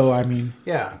 calico. I mean,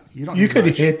 yeah, you could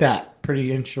hit that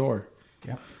pretty inshore.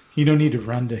 Yep. You don't need to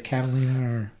run to Catalina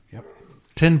or. Yep.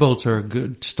 10 boats are a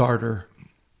good starter.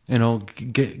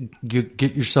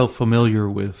 Get yourself familiar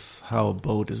with how a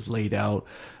boat is laid out,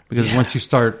 because once you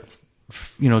start,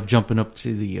 jumping up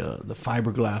to the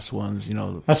fiberglass ones,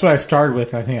 That's what I started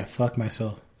with. I think I fucked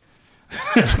myself.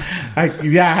 I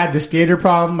had the stator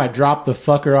problem. I dropped the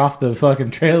fucker off the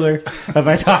fucking trailer, as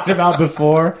I talked about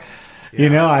before.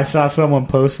 Yeah. I saw someone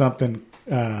post something.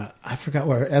 I forgot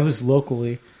where it was,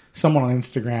 locally. Someone on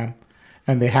Instagram,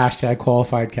 and they hashtag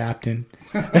qualified captain.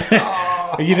 And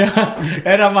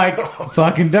I'm like,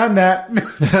 fucking done that.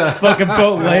 Fucking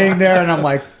boat laying there, and I'm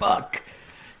like, fuck.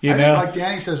 I think, like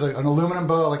Danny says, like an aluminum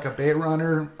boat, like a bait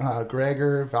runner,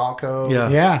 Gregor, Valco,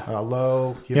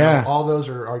 Lowe, all those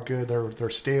are good. They're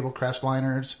stable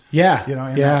Crestliners. Yeah.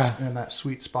 In that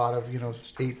sweet spot of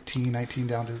 18, 19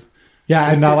 down to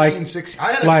 15, 16.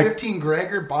 I had a 15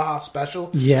 Gregor Baja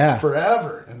Special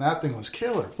forever, and that thing was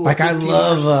killer. I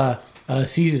love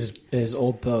Caesar's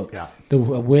old boat. Yeah. The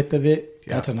width of it,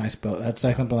 that's a nice boat. That's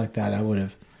like something like that I would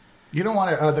have. You don't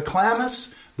want to, the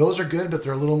Klamath, those are good, but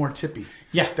they're a little more tippy.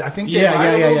 Yeah. I think they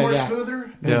ride a little more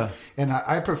smoother. And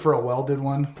I prefer a welded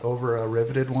one over a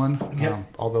riveted one.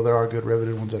 Although there are good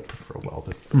riveted ones, I prefer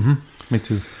welded. Mm-hmm. Me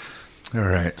too. All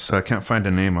right. So I can't find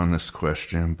a name on this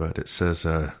question, but it says,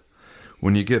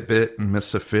 when you get bit and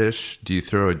miss a fish, do you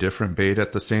throw a different bait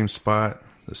at the same spot,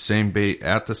 the same bait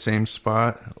at the same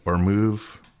spot, or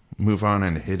move on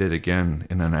and hit it again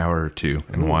in an hour or two,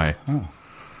 and why? Oh.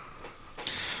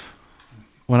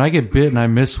 When I get bit and I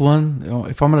miss one,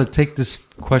 if I'm going to take this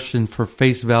question for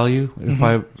face value,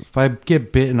 if I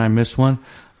get bit and I miss one,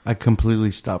 I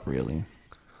completely stop reeling.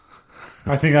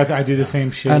 I think I do the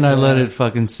same shit. And I let it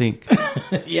fucking sink.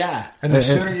 Yeah. And the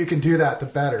sooner you can do that, the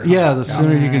better. Yeah, the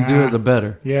sooner you can do it, the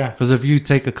better. Yeah. Because if you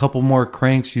take a couple more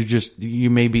cranks, you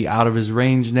may be out of his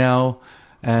range now,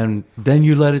 and then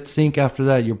you let it sink after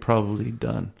that, you're probably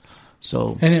done.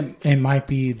 So, and it might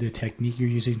be the technique you're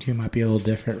using too might be a little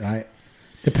different, right?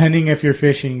 Depending if you're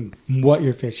fishing, what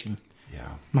you're fishing. Yeah.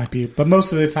 Might be. But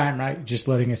most of the time, right, just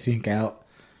letting it sink out.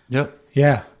 Yep.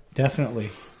 Yeah,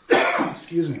 definitely.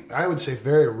 Excuse me. I would say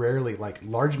very rarely, like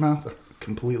largemouth, a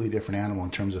completely different animal in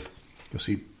terms of, you'll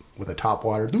see with a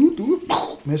topwater,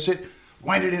 miss it,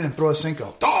 wind it in and throw a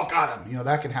Cinco. Oh, got him.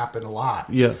 That can happen a lot.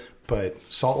 Yeah. But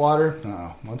saltwater,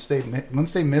 no. Once they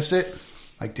miss it,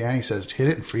 like Danny says, hit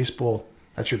it and free spool.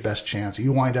 That's your best chance.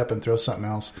 You wind up and throw something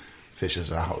else, fish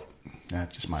is out.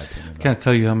 That's just my opinion. Can't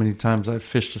tell you how many times I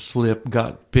fished a slip,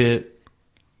 got bit,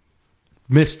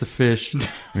 missed the fish,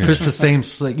 fished the same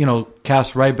slip,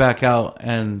 cast right back out,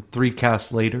 and 3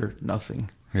 casts later, nothing.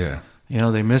 Yeah.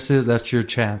 They miss it, that's your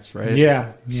chance, right?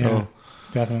 Yeah. So,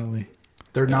 definitely.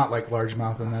 They're not like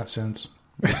largemouth in that sense.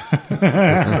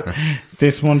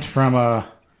 This one's from a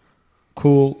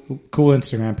cool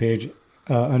Instagram page,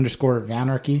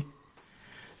 _Vanarchy.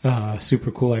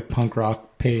 Super cool, like punk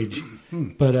rock page.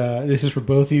 But this is for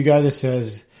both of you guys. It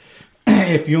says,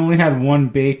 if you only had one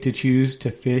bait to choose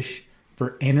to fish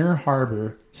for Inner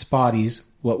Harbor spotties,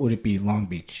 what would it be? Long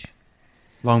Beach.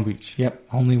 Long Beach. Yep,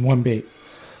 only one bait.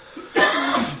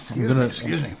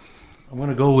 Excuse me. I'm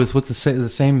gonna go with what the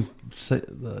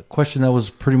question that was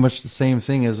pretty much the same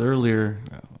thing as earlier.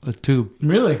 A tube.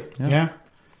 Really? Yeah.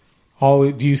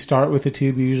 Do you start with a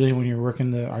tube usually when you're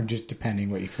working or just depending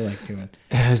what you feel like doing?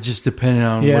 It's just depending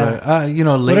on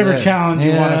whatever challenge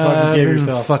you want to fucking give yourself.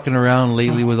 I've been fucking around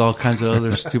lately with all kinds of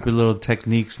other stupid little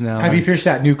techniques now. Have you fished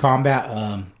that new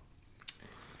combat?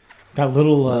 That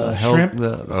little shrimp,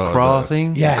 the craw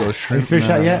thing. Yeah, ghost shrimp. Have you fished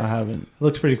that yet? I haven't. It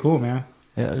looks pretty cool, man.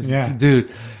 Yeah,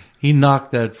 dude. He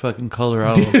knocked that fucking color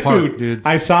out of the park, dude.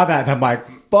 I saw that and I'm like,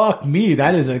 fuck me,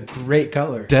 that is a great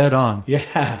color. Dead on.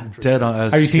 Yeah. Dead on.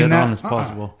 As Have you seen dead that? on as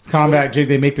possible. Combat jig,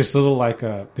 they make this little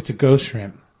it's a ghost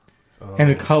shrimp. And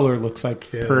the color looks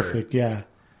like perfect. Yeah.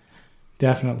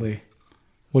 Definitely.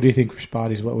 What do you think for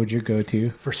spotties? What would your go-to?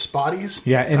 For spotties?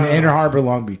 Yeah, in the Inner Harbor,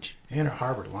 Long Beach. Inner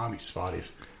Harbor, Long Beach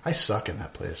spotties. I suck in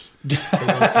that place. For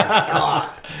those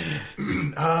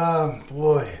things. God.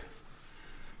 Boy.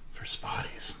 For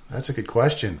spotties. That's a good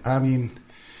question. I mean,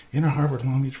 Inner Harbor,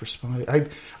 Long Beach for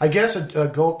spotties. I guess a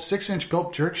gulp 6-inch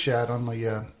gulp jerk shad on my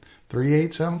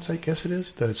 3/8 ounce, I guess it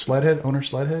is. The Sledhead, owner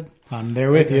Sledhead. I'm there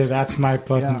with you. That's my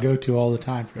fucking go-to all the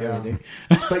time for everything.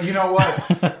 But you know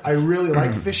what? I really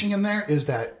like fishing in there is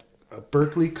that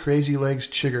Berkeley Crazy Legs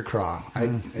Chigger Craw.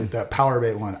 That power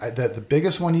bait one. The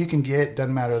biggest one you can get,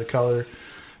 doesn't matter the color.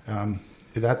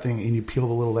 That thing, and you peel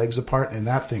the little legs apart, and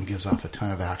that thing gives off a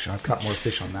ton of action. I've caught more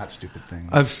fish on that stupid thing.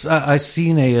 I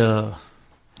seen a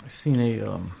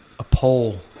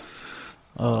poll,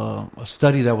 a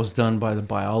study that was done by the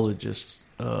biologists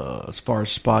as far as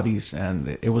spotties,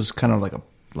 and it was kind of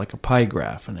like a pie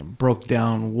graph, and it broke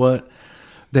down what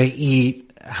they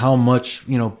eat, how much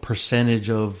percentage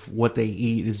of what they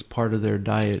eat is part of their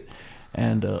diet,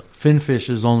 and finfish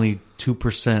is only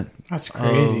 2%. That's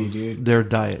crazy, dude. Their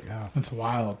diet. Yeah, that's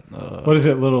wild. What is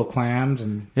it? Little clams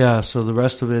and so the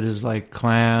rest of it is like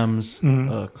clams,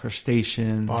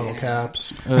 crustacean, bottle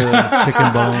caps,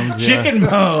 chicken bones, chicken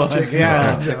bones.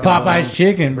 Popeye's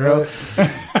chicken, bro.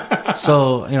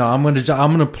 So I'm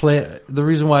gonna play. The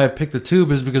reason why I picked the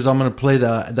tube is because I'm gonna play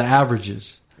the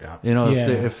averages. Yeah.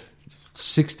 If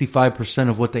 65%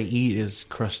 of what they eat is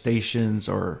crustaceans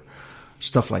or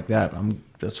stuff like that,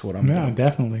 that's what I'm. Yeah,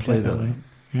 definitely. Play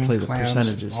Clams, the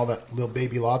percentages. All that little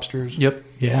baby lobsters. Yep.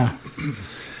 Yeah.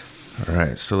 All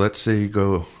right. So let's say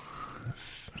you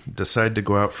decide to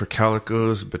go out for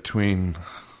calicos between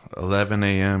 11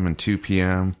 a.m. and 2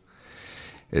 p.m.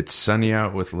 It's sunny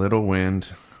out with little wind.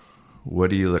 What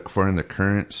do you look for in the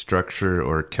current, structure,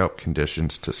 or kelp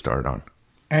conditions to start on?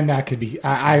 And that could be,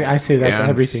 I say that's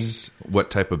everything.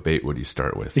 What type of bait would you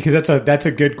start with? Because that's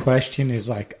a good question. Is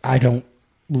like, I don't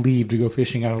leave to go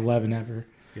fishing at 11 ever.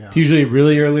 Yeah. It's usually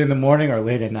really early in the morning or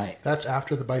late at night. That's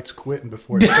after the bites quit and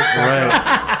before.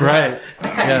 Right.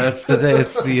 Yeah, that's the day.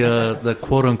 It's the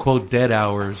quote unquote dead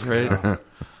hours, right? Yeah.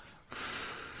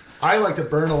 I like to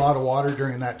burn a lot of water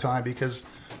during that time because,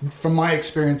 from my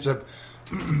experience of,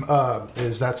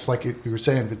 is that's like you were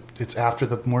saying, it's after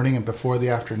the morning and before the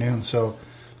afternoon. So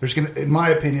there's in my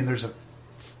opinion, there's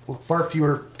far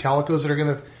fewer calicos that are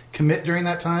going to commit during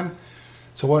that time.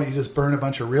 So why don't you just burn a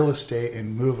bunch of real estate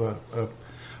and move a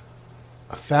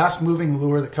fast-moving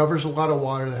lure that covers a lot of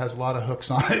water that has a lot of hooks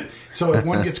on it. So if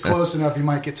one gets close enough, you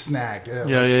might get snagged.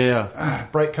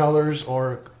 Bright colors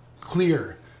or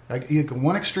clear. Like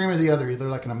one extreme or the other. Either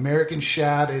like an American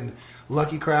shad in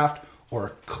Lucky Craft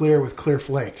or clear with clear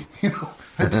flake.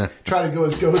 Try to go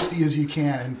as ghosty as you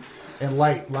can. And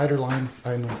lighter line,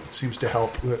 I know, seems to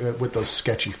help with those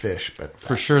sketchy fish. But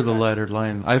for sure, the lighter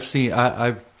line.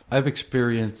 I've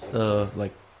experienced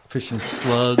like fishing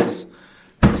slugs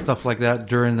and stuff like that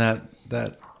during that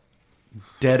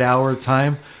dead hour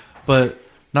time, but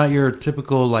not your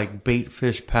typical like bait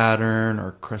fish pattern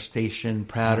or crustacean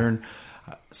pattern.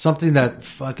 Something that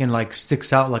fucking like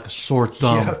sticks out like a sore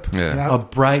thumb. Yep. Yeah. A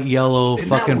bright yellow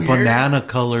fucking banana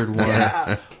colored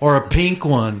one. Or a pink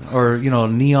one. Or,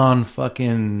 neon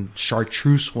fucking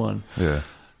chartreuse one. Yeah.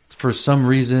 For some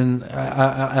reason,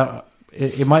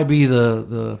 it might be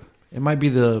the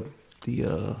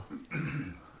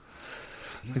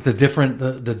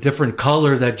different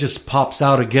color that just pops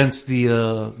out against the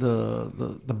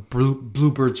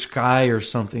bluebird sky or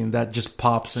something that just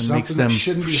pops and makes them that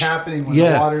shouldn't be happening when the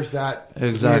water's that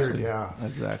exactly weird. Yeah,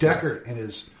 exactly. Deckert and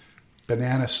his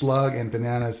banana slug and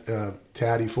banana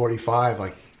Taddy 45,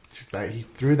 like he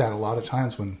threw that a lot of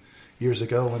times when years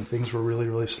ago when things were really,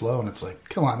 really slow. And it's like,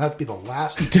 come on, that'd be the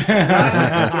last thing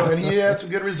to go. And he had some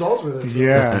good results with it. So,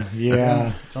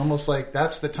 Yeah. It's almost like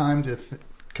that's the time to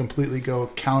completely go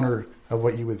counter of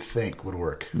what you would think would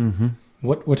work. Mm-hmm.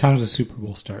 What time does the Super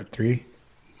Bowl start? 3?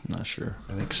 Not sure.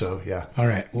 I think so, yeah. All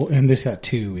right. We'll end this at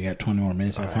 2. We got 20 more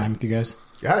minutes. Is that fine with you guys?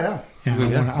 Yeah.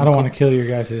 I don't want to kill your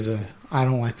guys' I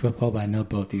don't like football, but I know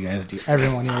both you guys do.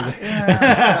 Everyone here.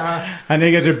 I know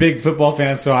you guys are big football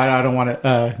fans, so I don't want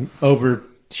to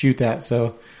overshoot that.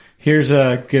 So here's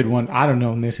a good one. I don't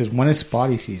know when this is. When is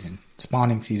spawning season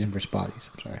for spotties?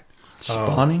 I'm sorry.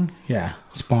 Spawning? Yeah,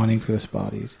 spawning for the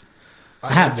spotties.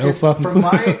 I have no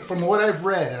fucking from what I've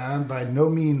read, and I'm by no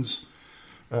means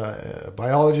a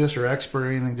biologist or expert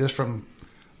or anything, just from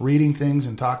reading things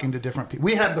and talking to different people.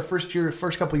 We had the first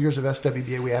couple of years of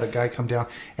SWBA, we had a guy come down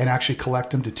and actually collect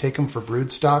them to take them for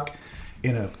brood stock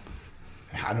in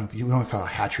you don't call it a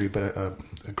hatchery, but a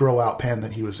grow out pen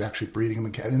that he was actually breeding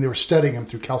them. And they were studying them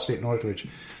through Cal State Northridge.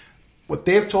 What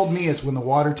they've told me is when the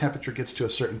water temperature gets to a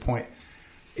certain point,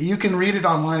 you can read it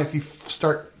online if you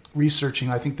start researching.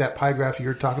 I think that pie graph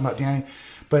you're talking about, Danny,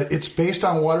 but it's based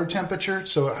on water temperature.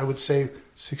 So I would say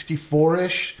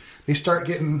 64-ish. They start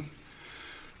getting,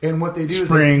 and what they do is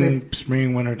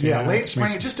spring, winter. Yeah, late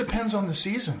spring. It just depends on the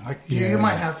season. Like you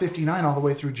might have 59 all the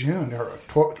way through June or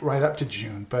right up to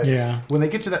June. But when they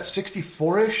get to that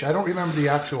 64-ish, I don't remember the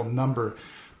actual number,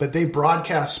 but they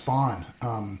broadcast spawn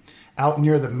out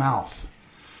near the mouth.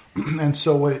 And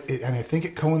so and I think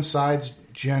it coincides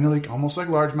generally almost like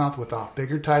largemouth with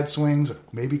bigger tide swings,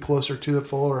 maybe closer to the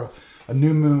full or a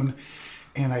new moon.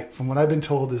 And from what I've been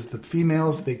told is the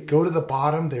females, they go to the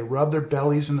bottom, they rub their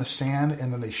bellies in the sand,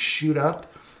 and then they shoot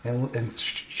up and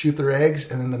shoot their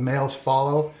eggs, and then the males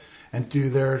follow and do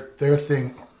their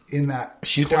thing in that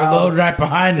shoot cloud. Their load right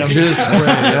behind them. Just they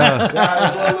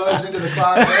blow loads into the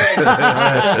cloud of eggs.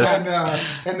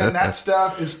 and then that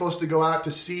stuff is supposed to go out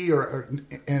to sea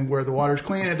and where the water's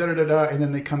clean, and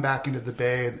then they come back into the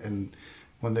bay and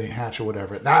when they hatch or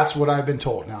whatever. That's what I've been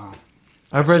told. Now,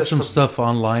 I've read some stuff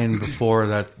online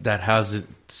before that has it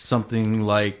something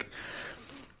like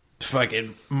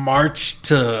fucking March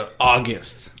to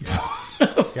August.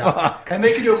 Yeah. And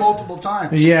they can do it multiple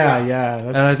times. Yeah.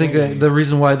 And I think the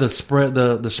reason why the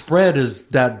spread is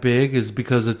that big is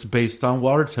because it's based on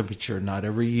water temperature. Not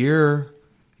every year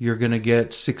you're going to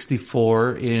get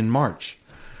 64 in March.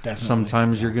 Definitely.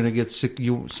 Sometimes you're going to get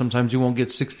sometimes you won't get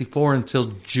 64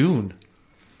 until June.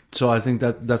 So I think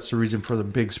that's the reason for the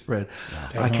big spread.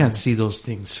 Yeah, I can't see those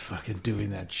things fucking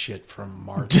doing that shit from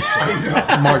March to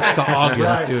August,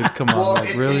 right. Dude. Come on, well,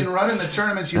 really? In running the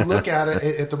tournaments, you look at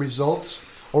it at the results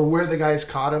or where the guys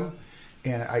caught them,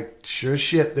 and I sure as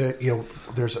shit that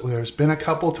there's been a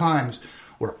couple times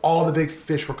where all the big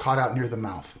fish were caught out near the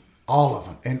mouth, all of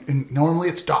them, and normally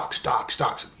it's docks,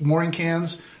 mooring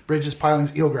cans, bridges,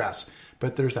 pilings, eelgrass.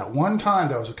 But there's that one time,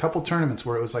 that was a couple tournaments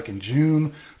where it was like in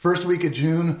June, first week of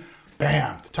June,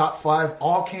 bam, the top 5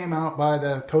 all came out by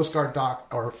the Coast Guard dock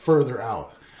or further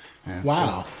out. And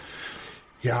wow. So,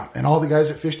 yeah, and all the guys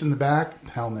that fished in the back,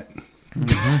 helmet.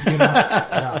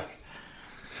 Mm-hmm.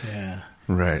 Yeah.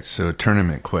 Right, so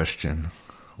tournament question.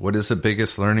 What is the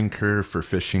biggest learning curve for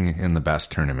fishing in the bass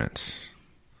tournaments?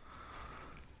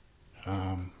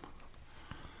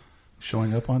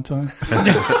 Showing up on time.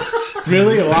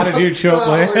 Really? A lot of dudes show up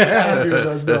late?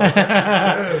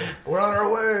 We're on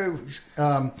our way.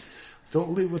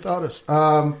 Don't leave without us.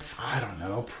 I don't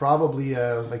know. Probably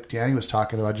like Danny was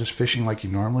talking about, just fishing like you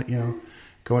normally,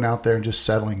 going out there and just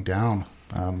settling down.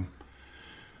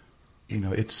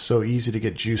 It's so easy to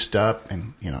get juiced up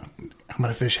and, I'm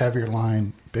going to fish heavier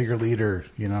line, bigger leader,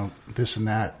 this and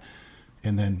that.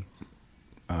 And then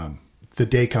the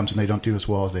day comes and they don't do as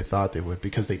well as they thought they would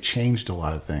because they changed a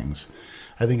lot of things.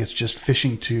 I think it's just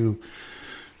fishing to,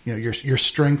 your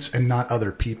strengths and not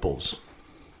other people's.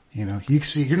 You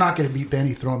see, you're not going to beat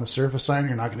Benny throwing the surface line.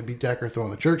 You're not going to beat Decker throwing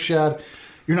the jerk shad.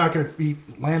 You're not going to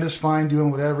beat Landis Fine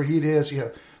doing whatever he is.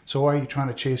 So why are you trying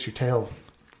to chase your tail?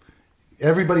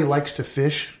 Everybody likes to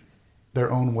fish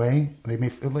their own way.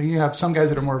 You have some guys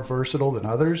that are more versatile than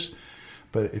others,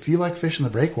 but if you like fishing the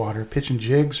breakwater, pitching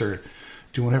jigs or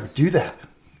doing whatever, do that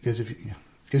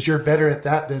because you're better at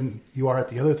that than you are at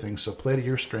the other things. So play to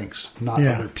your strengths, not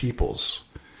other people's,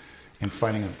 and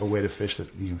finding a way to fish that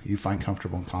you find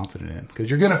comfortable and confident in. Because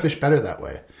you're going to fish better that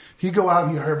way. If you go out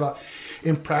and you hear about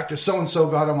in practice, so-and-so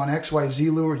got them on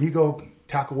XYZ lure, and you go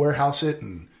tackle warehouse it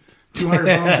and 200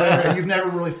 bones later, and you've never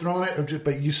really thrown it,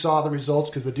 but you saw the results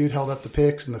because the dude held up the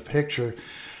pics and the picture,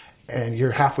 and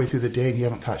you're halfway through the day and you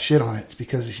haven't caught shit on it. It's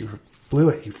because you blew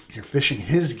it. You're fishing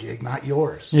his gig, not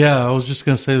yours. Yeah, I was just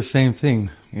going to say the same thing.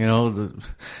 You know,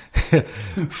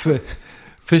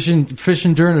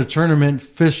 fishing during a tournament,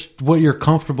 fish what you're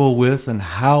comfortable with and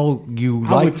how you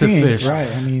like to fish.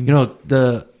 Right. I mean, you know,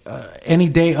 any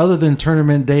day other than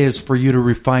tournament day is for you to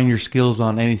refine your skills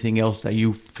on anything else that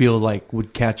you feel like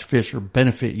would catch fish or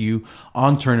benefit you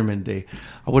on tournament day.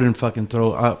 I wouldn't fucking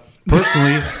throw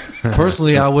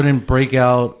personally, I wouldn't break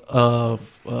out a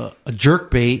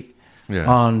jerk bait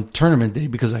on tournament day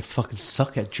because I fucking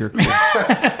suck at jerk baits.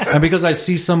 And because I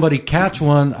see somebody catch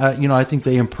one, I think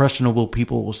the impressionable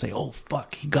people will say, "Oh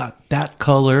fuck, he got that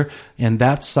color and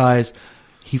that size.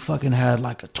 He fucking had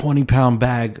like a 20-pound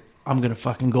bag. I'm going to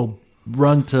fucking go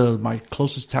run to my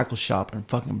closest tackle shop and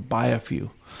fucking buy a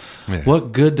few." Yeah.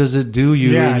 What good does it do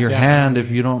you in your hand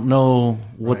if you don't know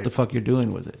what the fuck you're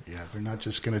doing with it? Yeah, they're not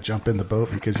just going to jump in the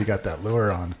boat because you got that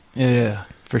lure on. Yeah,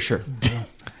 for sure.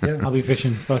 Yeah. I'll be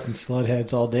fishing fucking slud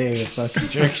heads all day with fucking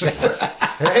jerk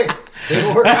shots. Hey,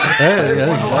 they work.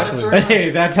 Hey,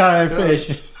 that's how I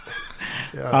fish.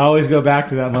 Yeah. I always go back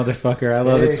to that motherfucker. I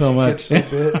love it so much.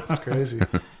 It's crazy.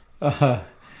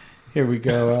 Here we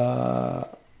go.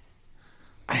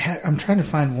 I'm trying to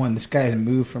find one. This guy has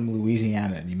moved from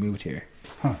Louisiana and he moved here.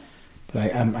 Huh.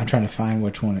 But I'm trying to find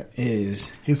which one it is.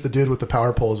 He's the dude with the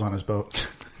power poles on his boat.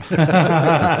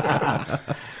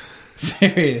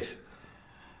 Serious.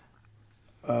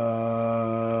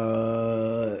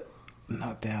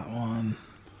 Not that one.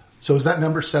 So is that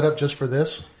number set up just for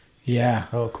this? Yeah.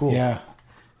 Oh, cool. Yeah.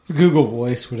 Google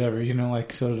Voice, whatever,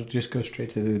 so it'll just go straight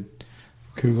to the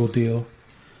Google deal.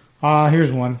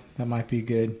 Here's one that might be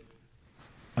good.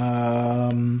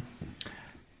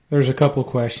 There's a couple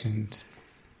questions.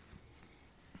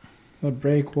 The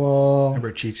break wall.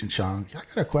 Remember Cheech and Chong? I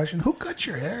got a question. Who cut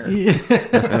your hair? Here's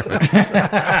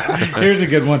a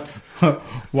good one.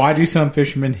 Why do some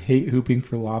fishermen hate hooping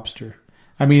for lobster?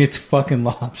 I mean, it's fucking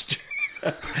lobster.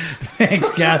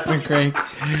 Thanks, Gaston Crank.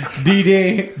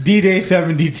 D-Day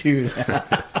 72.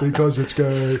 Because it's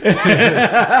good.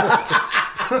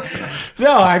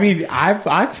 No, I mean, I've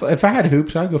if I had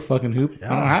hoops, I'd go fucking hoop.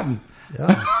 Yeah. I don't have them.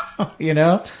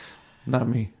 Yeah. Not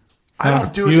me. I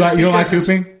don't do it. You don't like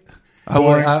hooping?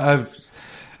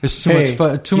 It's too much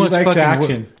fun. Too much fucking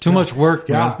action. Too much work,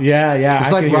 man. Yeah.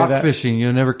 It's like rock fishing.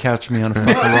 You'll never catch me on a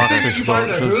fucking rock fish boat.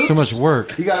 It's too much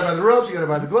work. You got to buy the ropes. You got to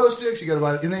buy the glow sticks.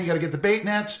 And then you got to get the bait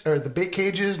nets or the bait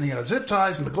cages, and you got to zip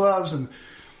ties and the gloves and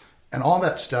all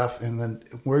that stuff. And then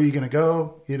where are you going to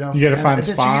go? You got to find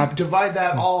spots. You divide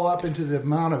that all up into the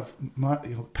amount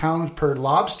of pounds per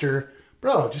lobster.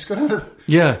 Bro, just go down to...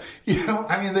 Yeah.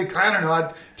 I mean, I don't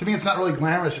know. To me, it's not really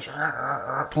glamorous, just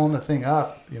pulling the thing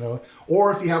up,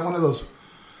 Or if you have one of those,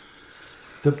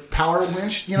 the power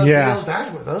winch, deals,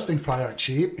 those things probably aren't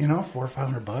cheap, $400 or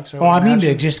 $500. Well, I mean,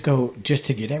 just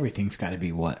to get everything's got to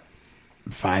be what?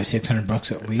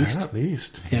 $500-$600 at least? At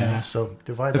least. Yeah. So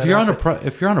divide that up.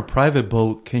 If you're on a private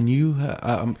boat, can you...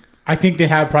 I think they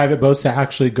have private boats that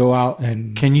actually go out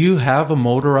and... Can you have a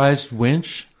motorized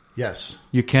winch? Yes.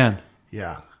 You can.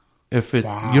 Yeah. If you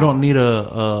don't need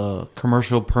a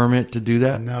commercial permit to do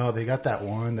that? No, they got that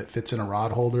one that fits in a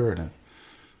rod holder and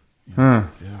Yeah.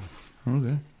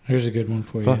 Okay. Here's a good one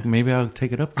for you. Fuck, maybe I'll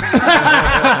take it up.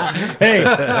 Hey,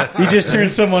 you just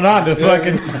turned someone on to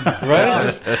fucking right.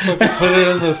 Just put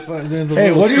it in the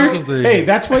hey, what do you? Hey,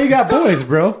 that's why you got boys,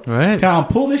 bro. Right. Tell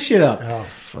them, pull this shit up. Oh.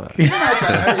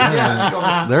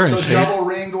 They're in those shape. Double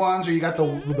ringed ones, or you got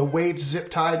the weights zip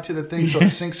tied to the thing so it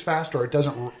sinks fast, or it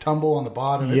doesn't tumble on the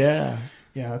bottom. Yeah,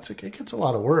 it gets a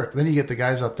lot of work. Then you get the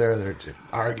guys up there that are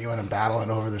arguing and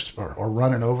battling over this, or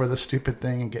running over the stupid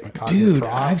thing and getting caught. Dude,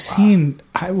 I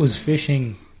was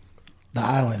fishing the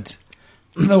islands,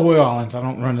 the Royal Islands. I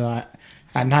don't run to that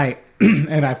at night,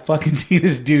 and I fucking see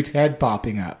this dude's head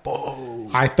popping up. Oh.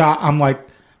 I'm like,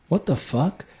 what the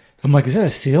fuck? I'm like, is that a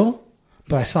seal?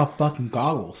 But I saw fucking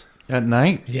goggles. At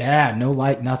night? Yeah, no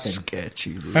light, nothing.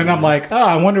 Sketchy. Dude. And I'm like,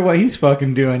 I wonder what he's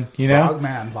fucking doing,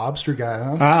 Frogman, lobster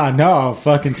guy, huh? No,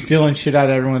 fucking stealing shit out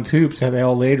of everyone's hoops. How they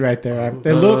all laid right there.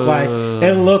 It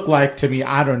looked like to me,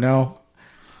 I don't know.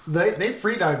 They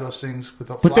free dive those things with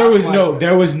a But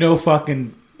there was no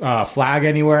fucking flag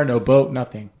anywhere, no boat,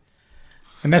 nothing.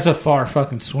 And that's a far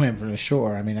fucking swim from the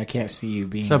shore. I mean, I can't see you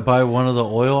being... Is that by one of the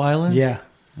oil islands? Yeah.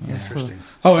 Interesting.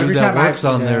 Every time that works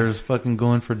on there is fucking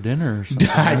going for dinner or something.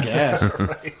 I guess.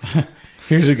 Right.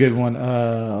 Here's a good one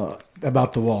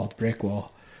about the brick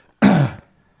wall. What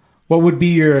would be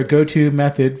your go-to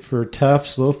method for tough,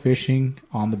 slow fishing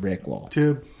on the brick wall?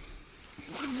 Tube.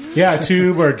 Yeah,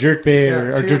 tube or jerk bait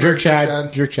or jerk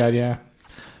shad. Jerk shad, yeah.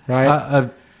 Right.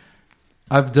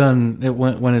 I've done it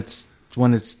when it's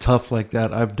tough like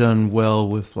that. I've done well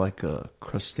with like a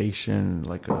crustacean,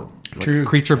 like a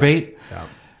creature bait. Yeah.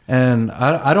 And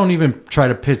I don't even try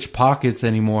to pitch pockets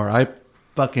anymore. I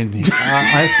fucking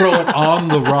I throw it on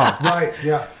the rock. Right,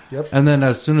 yeah. Yep. And then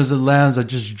as soon as it lands, I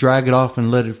just drag it off and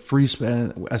let it freeze.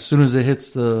 And as soon as it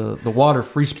hits the water,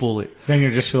 free spool it. Then you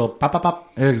just feel pop, pop,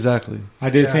 pop. Exactly. I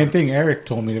did the same thing. Eric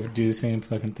told me to do the same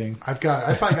fucking thing. I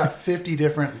probably got 50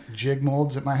 different jig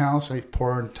molds at my house. I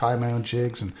pour and tie my own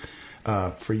jigs. And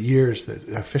for years,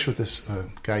 I fished with this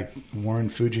guy, Warren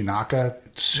Fujinaka.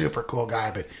 Super cool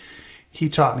guy, but he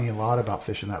taught me a lot about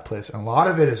fishing that place. And a lot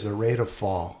of it is the rate of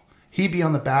fall. He'd be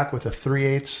on the back with a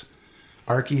 3/8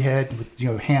 Arky head with,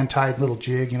 hand-tied little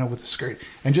jig, with the skirt,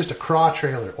 and just a craw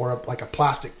trailer or like a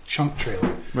plastic chunk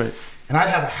trailer. Right. And I'd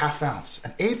have a 1/2 ounce,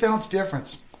 an 1/8 ounce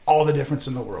difference, all the difference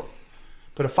in the world.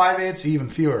 But a 5/8, even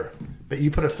fewer. But you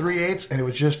put a 3/8, and it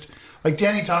was just, like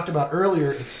Danny talked about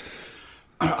earlier,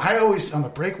 I always, on the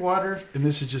breakwater, and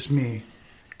this is just me,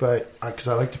 but because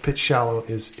I like to pitch shallow,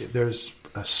 there's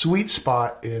a sweet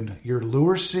spot in your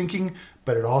lure sinking,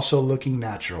 but it also looking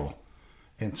natural.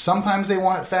 And sometimes they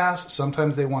want it fast,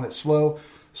 sometimes they want it slow.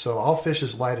 So I'll fish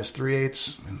as light as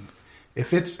 3/8. And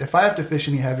if I have to fish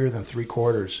any heavier than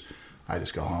 3/4, I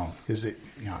just go home because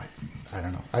I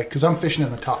don't know, because I'm fishing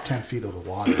in the top 10 feet of the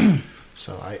water.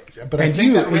 So I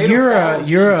think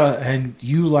that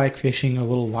you like fishing a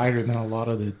little lighter than a lot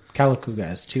of the calico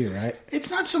guys too, right? It's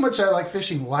not so much I like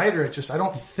fishing lighter. It's just I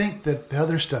don't think that the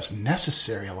other stuff's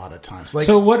necessary a lot of times.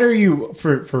 So what are you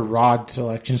for rod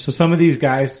selection? So some of these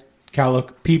guys,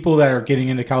 people that are getting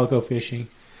into calico fishing,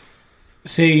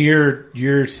 say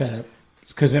your setup,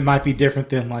 because it might be different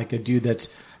than like a dude that's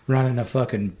running a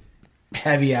fucking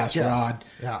heavy ass rod.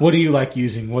 Yeah. What do you like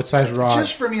using? What size rod?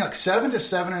 Just for me, like 7 to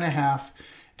 7.5,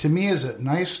 to me is a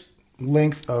nice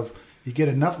length of, you get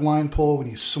enough line pull when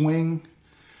you swing,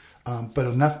 but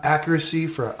enough accuracy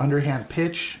for an underhand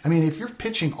pitch. I mean, if you're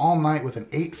pitching all night with an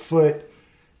 8-foot,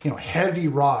 heavy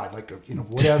rod, like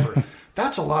whatever,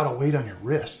 that's a lot of weight on your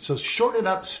wrist. So shorten it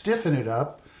up, stiffen it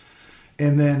up,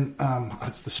 and then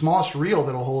it's the smallest reel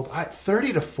that'll hold.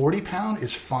 30 to 40 pound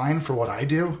is fine for what I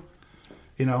do.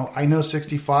 I know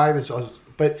 65 is,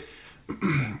 but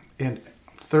and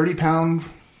 30 pound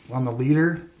on the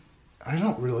leader, I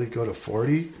don't really go to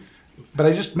 40, but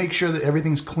I just make sure that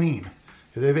everything's clean.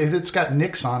 If it's got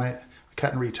nicks on it, I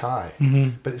cut and retie. Mm-hmm.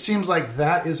 But it seems like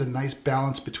that is a nice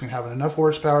balance between having enough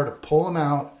horsepower to pull them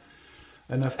out,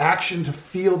 enough action to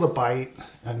feel the bite,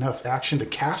 enough action to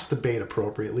cast the bait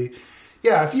appropriately.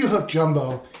 Yeah, if you hook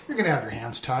jumbo, you're going to have your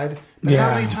hands tied. But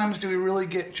how many times do we really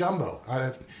get jumbo? Out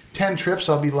of 10 trips,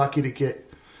 I'll be lucky to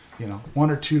get, 1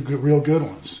 or 2 real good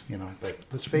ones. Like,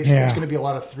 let's face it, it's going to be a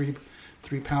lot of 3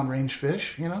 pound range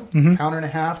fish, Mm-hmm.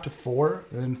 1.5 to 4.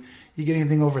 And you get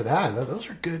anything over that, those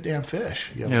are good damn fish.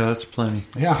 Yeah, that's plenty.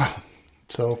 Yeah.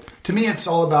 So to me, it's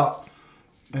all about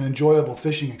an enjoyable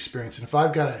fishing experience. And if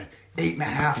I've got an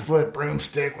 8.5-foot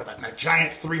broomstick with a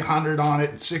giant 300 on it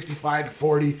and 65 to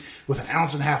 40 with an 1.5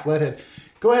 ounce lead head,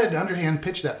 go ahead and underhand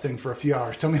pitch that thing for a few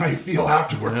hours. Tell me how you feel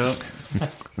afterwards.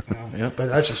 Yep. But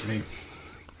that's just me.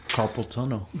 Carpal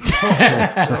tunnel.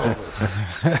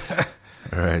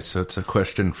 All right, so it's a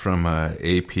question from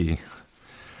AP.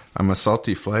 I'm a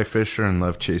salty fly fisher and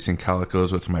love chasing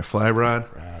calicos with my fly rod.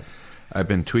 I've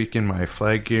been tweaking my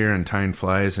flag gear and tying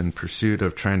flies in pursuit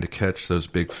of trying to catch those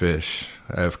big fish.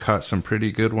 I've caught some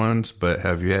pretty good ones, but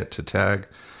have yet to tag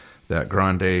that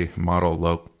Grande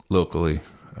model locally.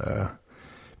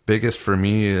 Biggest for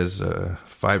me is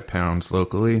 5 pounds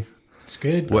locally. That's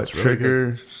good. What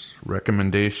triggers,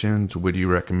 recommendations would you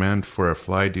recommend for a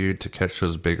fly dude to catch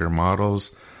those bigger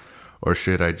models? Or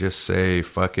should I just say,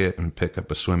 fuck it, and pick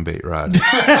up a swim bait rod?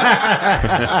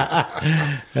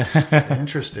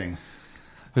 Interesting.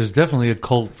 There's definitely a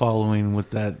cult following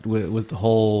with that, with the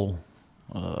whole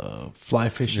fly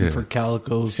fishing for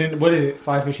calicos. What is it?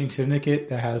 Fly Fishing Syndicate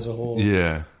that has a whole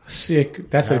sick.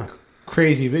 That's a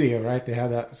crazy video, right? They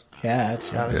have that. Yeah,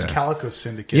 there's Calico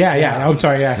Syndicate. Yeah. I'm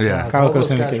sorry. Yeah. Calico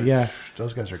Syndicate.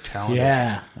 Those guys are talented.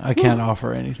 Yeah, I can't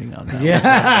offer anything on that.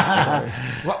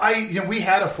 Yeah. Well, we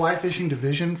had a fly fishing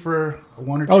division for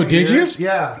 1 or 2 years. Oh, did you?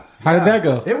 Yeah. How did that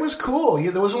go? It was cool.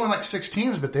 Yeah, there was only like 6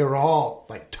 teams, but they were all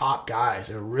like top guys.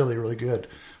 They were really, really good.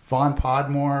 Vaughn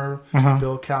Podmore,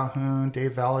 Bill Calhoun,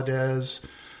 Dave Valadez.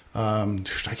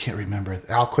 I can't remember.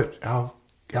 Al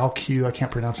Q. I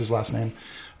can't pronounce his last name.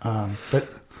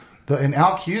 And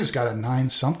Al Q's got a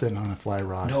 9-something on a fly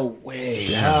rod. No way.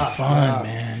 Yeah. Fun,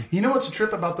 man. You know what's a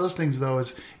trip about those things, though,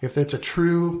 is if it's a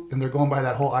true, and they're going by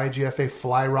that whole IGFA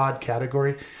fly rod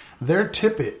category, their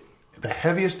tippet, the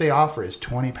heaviest they offer is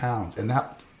 20 pounds. And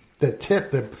the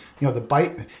tip, the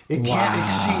bite, it can't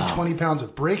exceed 20 pounds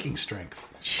of breaking strength.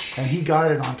 And he got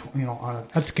it on a.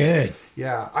 That's good.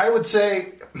 Yeah, I would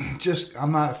say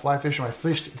I'm not a fly fisher.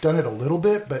 Done it a little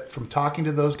bit, but from talking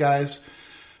to those guys,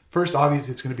 first,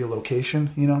 obviously, it's going to be a location.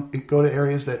 Go to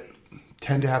areas that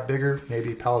tend to have bigger,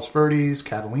 maybe Palos Verdes,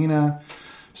 Catalina,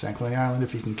 San Clemente Island,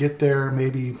 if you can get there,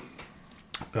 maybe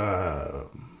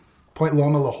Point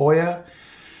Loma, La Jolla.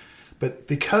 But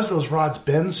because those rods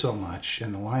bend so much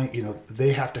and the line,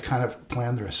 they have to kind of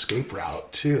plan their escape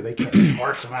route too. They can't just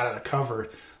march them out of the cover.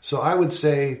 So I would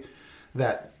say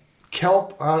that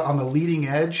kelp out on the leading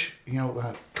edge,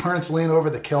 currents laying over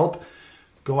the kelp,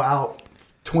 go out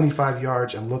 25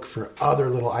 yards and look for other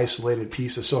little isolated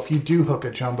pieces. So if you do hook a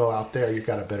jumbo out there, you've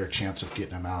got a better chance of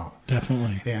getting them out.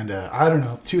 Definitely. And I don't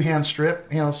know, 2-hand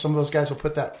strip, some of those guys will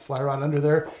put that fly rod under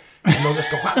there and they'll just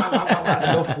go, wah, wah, wah, wah, and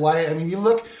they'll fly. I mean,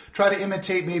 try to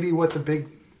imitate maybe what the big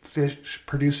fish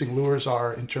producing lures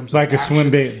are in terms of like a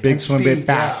swim bait, big swim bait,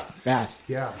 fast.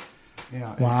 Yeah.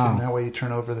 Wow. And that way you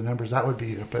turn over the numbers. That would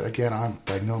be, but again, I'm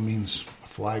by no means a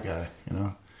fly guy,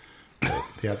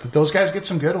 But those guys get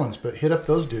some good ones, but hit up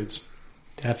those dudes.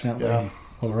 Definitely. Yeah.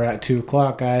 Well, we're at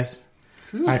 2:00, guys.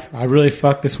 I really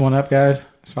fucked this one up, guys.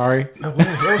 Sorry. No, it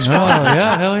was fun.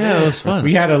 Yeah, hell yeah, it was fun.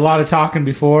 We had a lot of talking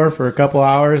before for a couple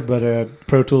hours, but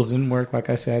Pro Tools didn't work, like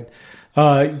I said.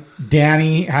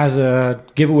 Danny has a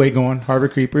giveaway going, Harbor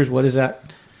Creepers. What is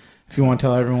that? If you want to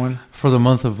tell everyone. For the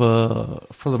month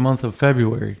of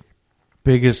February,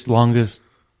 biggest, longest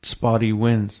spotty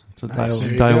wins. It's a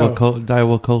Daiwa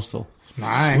Coastal.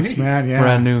 Nice, sweet. Man. Yeah,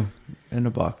 brand new in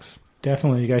the box.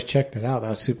 Definitely, you guys check that out.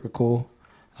 That's super cool.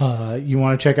 You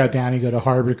want to check out Danny? Go to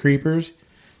Harbor Creepers.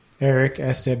 Eric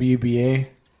SWBA.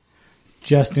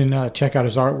 Justin, check out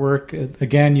his artwork.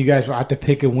 Again, you guys will have to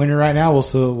pick a winner right now.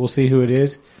 We'll see who it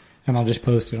is, and I'll just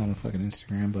post it on the fucking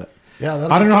Instagram. But yeah,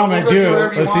 I don't know how I'm gonna do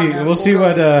it. Let's see. We'll see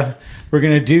what we're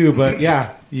gonna do. But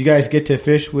yeah, you guys get to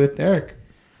fish with Eric.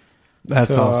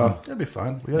 That's awesome. That'd be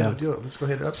fun. We gotta do it. Let's go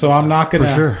hit it up. So I'm not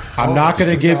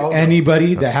gonna give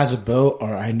anybody that has a boat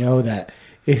or I know that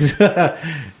is that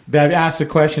asked a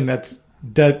question that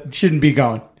shouldn't be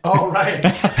going. Oh,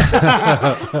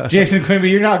 right. Jason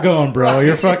Quimby, you're not going, bro.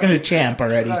 You're fucking a champ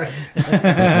already. You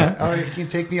can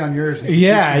take me on yours.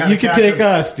 You can take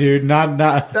us, dude. Not.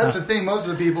 That's the thing. Most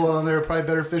of the people on there are probably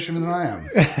better fishermen than I am.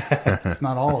 If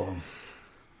not all of them.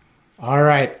 All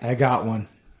right. I got one.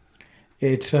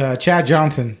 It's Chad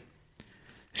Johnson.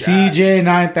 CJ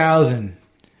 9000.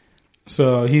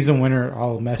 So he's the winner.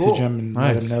 I'll message him and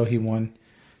let him know he won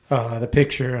the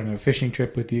picture on a fishing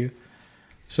trip with you.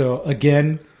 So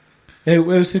again, it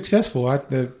was successful. I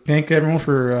thank everyone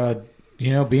for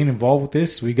being involved with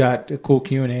this. We got a cool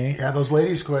Q&A. Yeah, those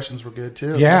ladies' questions were good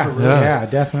too. Yeah,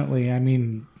 definitely. I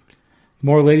mean,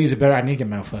 more ladies the better. I need to get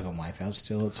my fucking wife out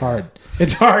still. It's hard.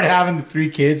 It's hard having the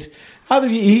 3 kids. How do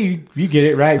you get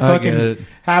it right? Fucking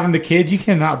having the kids, you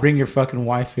cannot bring your fucking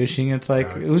wife fishing. It's like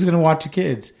who's gonna watch your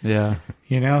kids? Yeah,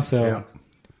 So, yeah.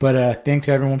 But thanks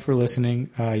everyone for listening.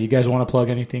 You guys want to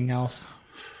plug anything else?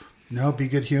 No, be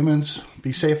good humans.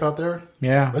 Be safe out there.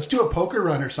 Yeah. Let's do a poker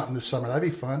run or something this summer. That'd be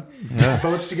fun. Yeah.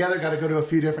 Boats together, got to go to a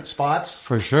few different spots.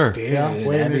 For sure. Dude,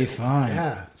 that'd be fun.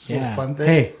 Yeah. It's a fun thing.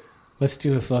 Hey, let's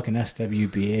do a fucking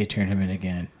SWBA tournament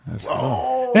again. Let's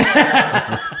go. The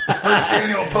first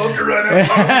annual poker run at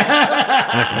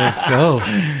Let's go.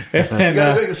 You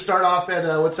got to start off at,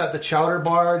 the Chowder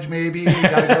Barge, maybe. You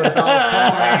got to go to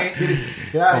Ballast Point.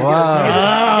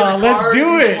 Let's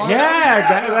do it.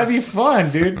 Yeah, that'd be fun,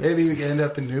 dude. Maybe we can end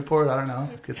up in Newport. I don't know.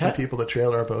 Get some people to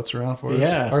trailer our boats around for us.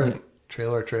 Yeah. Or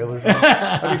trailer our trailers.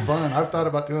 That'd be fun. I've thought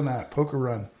about doing that. Poker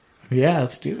run. Yeah,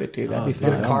 let's do it, dude. That'd be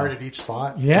fun. Get a card at each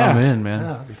spot. Yeah. I'm in, man. Yeah,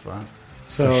 that'd be fun.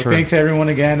 So thanks everyone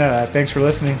again. Thanks for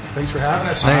listening. Thanks for having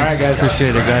us. Thanks. All right, guys.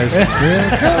 Appreciate it,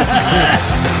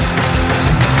 guys.